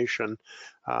information.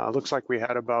 Looks like we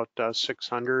had about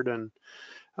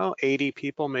 680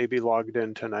 people maybe logged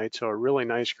in tonight. So a really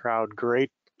nice crowd.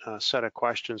 Great set of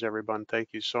questions, everyone.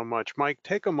 Thank you so much. Mike,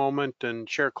 take a moment and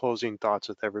share closing thoughts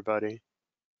with everybody.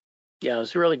 Yeah, it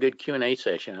was a really good Q&A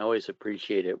session. I always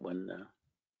appreciate it when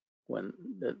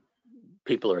the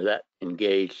people are that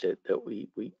engaged that we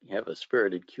have a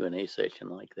spirited Q&A session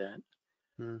like that.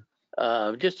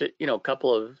 Just a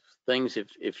couple of things.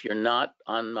 If you're not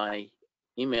on my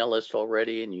email list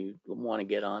already and you want to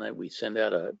get on it, we send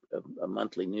out a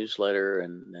monthly newsletter,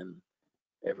 and then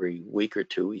every week or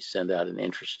two we send out an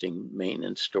interesting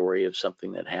maintenance story of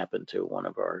something that happened to one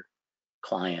of our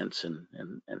clients and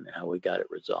how we got it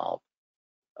resolved.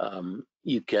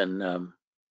 You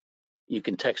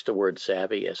can text the word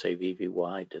SAVVY,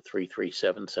 SAVVY, to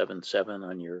 33777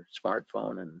 on your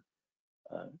smartphone, and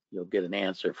you'll get an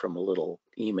answer from a little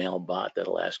email bot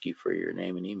that'll ask you for your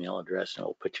name and email address, and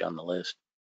it'll put you on the list.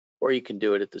 Or you can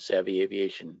do it at the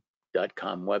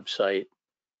savvyaviation.com website,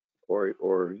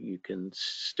 or you can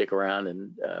stick around,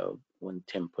 and when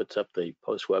Tim puts up the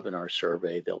post-webinar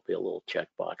survey, there'll be a little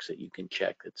checkbox that you can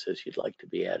check that says you'd like to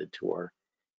be added to our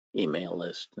email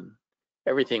list. And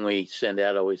everything we send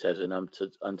out always has an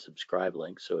unsubscribe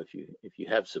link. So if you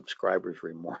have subscribers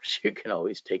remorse, you can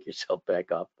always take yourself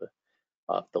back off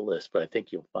the list. But I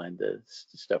think you'll find the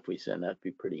stuff we send out to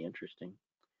be pretty interesting.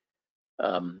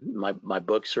 My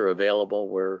books are available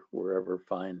wherever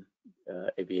fine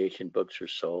aviation books are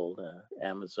sold: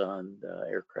 Amazon,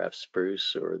 Aircraft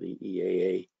Spruce, or the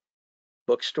EAA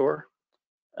bookstore.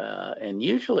 And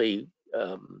usually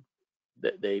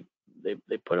they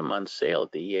put them on sale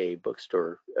at the EAA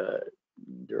bookstore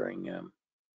during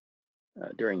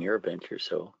AirVenture,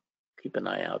 so keep an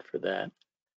eye out for that.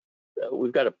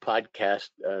 We've got a podcast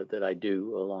that I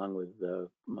do along with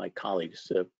my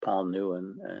colleagues, Paul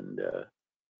Newen and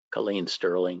Colleen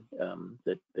Sterling,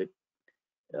 that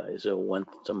is a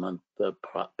once-a-month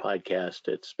podcast.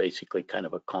 It's basically kind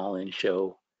of a call-in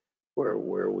show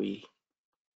where we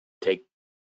take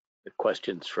the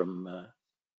questions from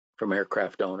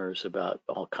aircraft owners about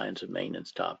all kinds of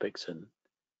maintenance topics, and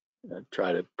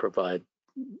try to provide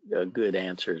good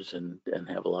answers and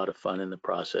have a lot of fun in the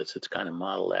process. It's kind of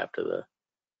modeled after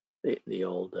the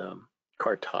old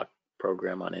Car Talk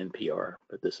program on NPR,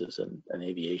 but this is an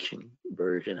aviation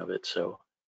version of it. So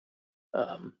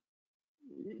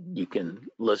you can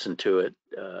listen to it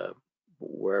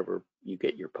wherever you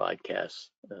get your podcasts,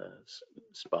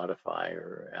 Spotify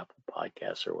or Apple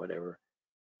Podcasts or whatever.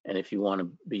 And if you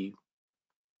want to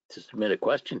submit a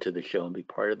question to the show and be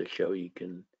part of the show, you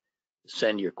can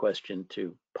send your question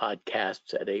to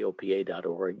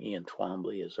podcasts@aopa.org. Ian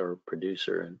Twombly is our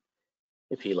producer, and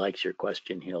if he likes your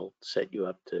question, he'll set you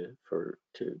up to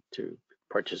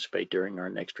participate during our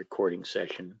next recording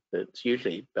session. That's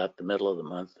usually about the middle of the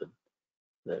month, and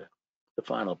the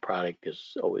final product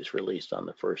is always released on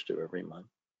the first of every month.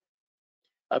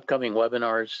 Upcoming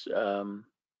webinars.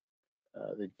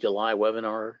 The July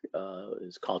webinar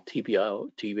is called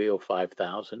TBO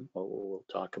 5000. We'll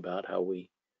talk about how we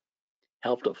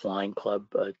helped a flying club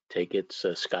take its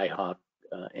Skyhawk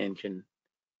engine.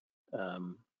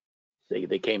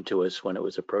 They came to us when it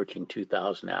was approaching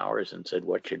 2,000 hours and said,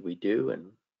 "What should we do?"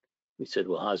 And we said,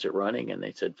 "Well, how's it running?" And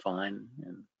they said, "Fine."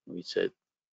 And we said,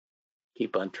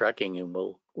 "Keep on trucking, and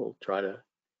we'll try to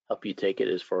help you take it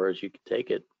as far as you can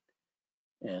take it."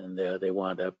 and they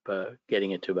wound up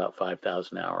getting it to about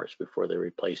 5,000 hours before they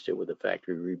replaced it with a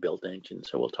factory rebuilt engine.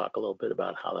 So we'll talk a little bit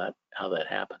about how that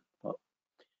happened. Well,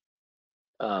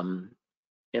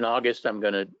 in August, I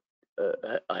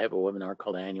have a webinar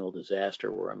called Annual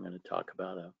Disaster, where I'm going to talk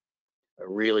about a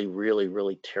really, really,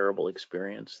 really terrible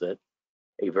experience that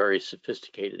a very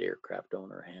sophisticated aircraft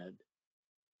owner had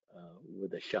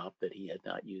with a shop that he had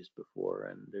not used before.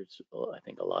 And there's, I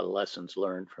think, a lot of lessons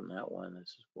learned from that one. This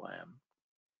is why I'm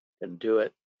going to do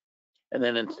it. And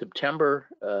then in September,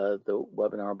 the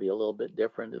webinar will be a little bit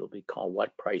different. It'll be called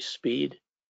What Price Speed?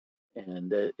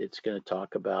 And it's going to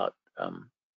talk about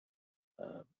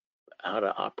how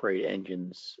to operate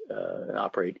engines,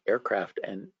 operate aircraft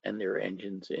and their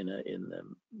engines in the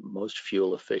most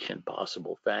fuel efficient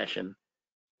possible fashion.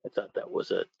 I thought that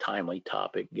was a timely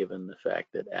topic given the fact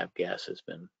that avgas has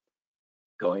been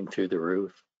going through the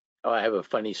roof. Oh, I have a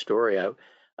funny story.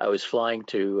 I was flying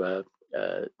to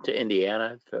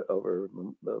Indiana over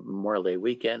Memorial Day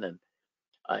weekend, and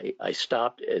I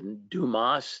stopped in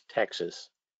Dumas, Texas,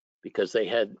 because they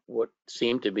had what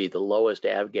seemed to be the lowest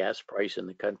avgas price in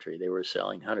the country. They were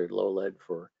selling 100 low lead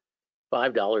for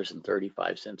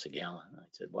 $5.35 a gallon. I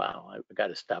said, "Wow, I got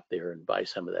to stop there and buy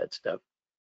some of that stuff,"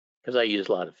 because I use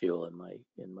a lot of fuel in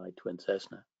my twin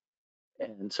Cessna.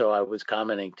 And so I was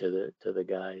commenting to the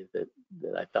guy that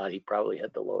I thought he probably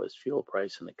had the lowest fuel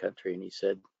price in the country, and he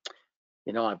said,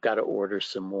 "I've got to order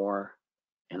some more,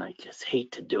 and I just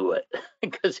hate to do it,"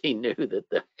 because he knew that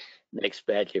the next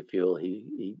batch of fuel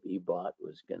he bought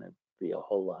was going to be a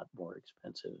whole lot more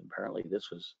expensive. Apparently, this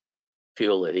was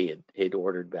fuel that he'd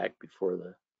ordered back before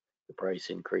the price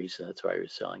increase, and that's why he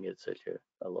was selling it at such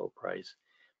a low price.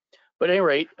 But at any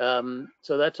rate, so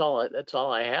that's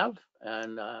all I have,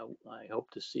 and I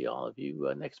hope to see all of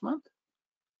you next month.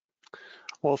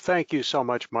 Well, thank you so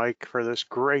much, Mike, for this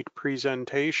great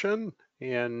presentation,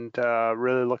 and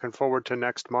really looking forward to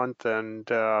next month. And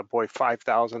boy,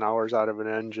 5,000 hours out of an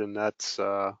engine, that's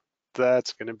going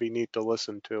to be neat to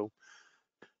listen to.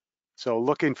 So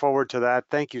looking forward to that.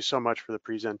 Thank you so much for the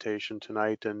presentation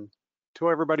tonight. And to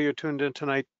everybody who tuned in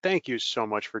tonight, thank you so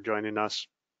much for joining us.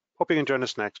 Hope you can join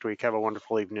us next week. Have a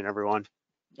wonderful evening, everyone.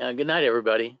 Good night,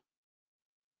 everybody.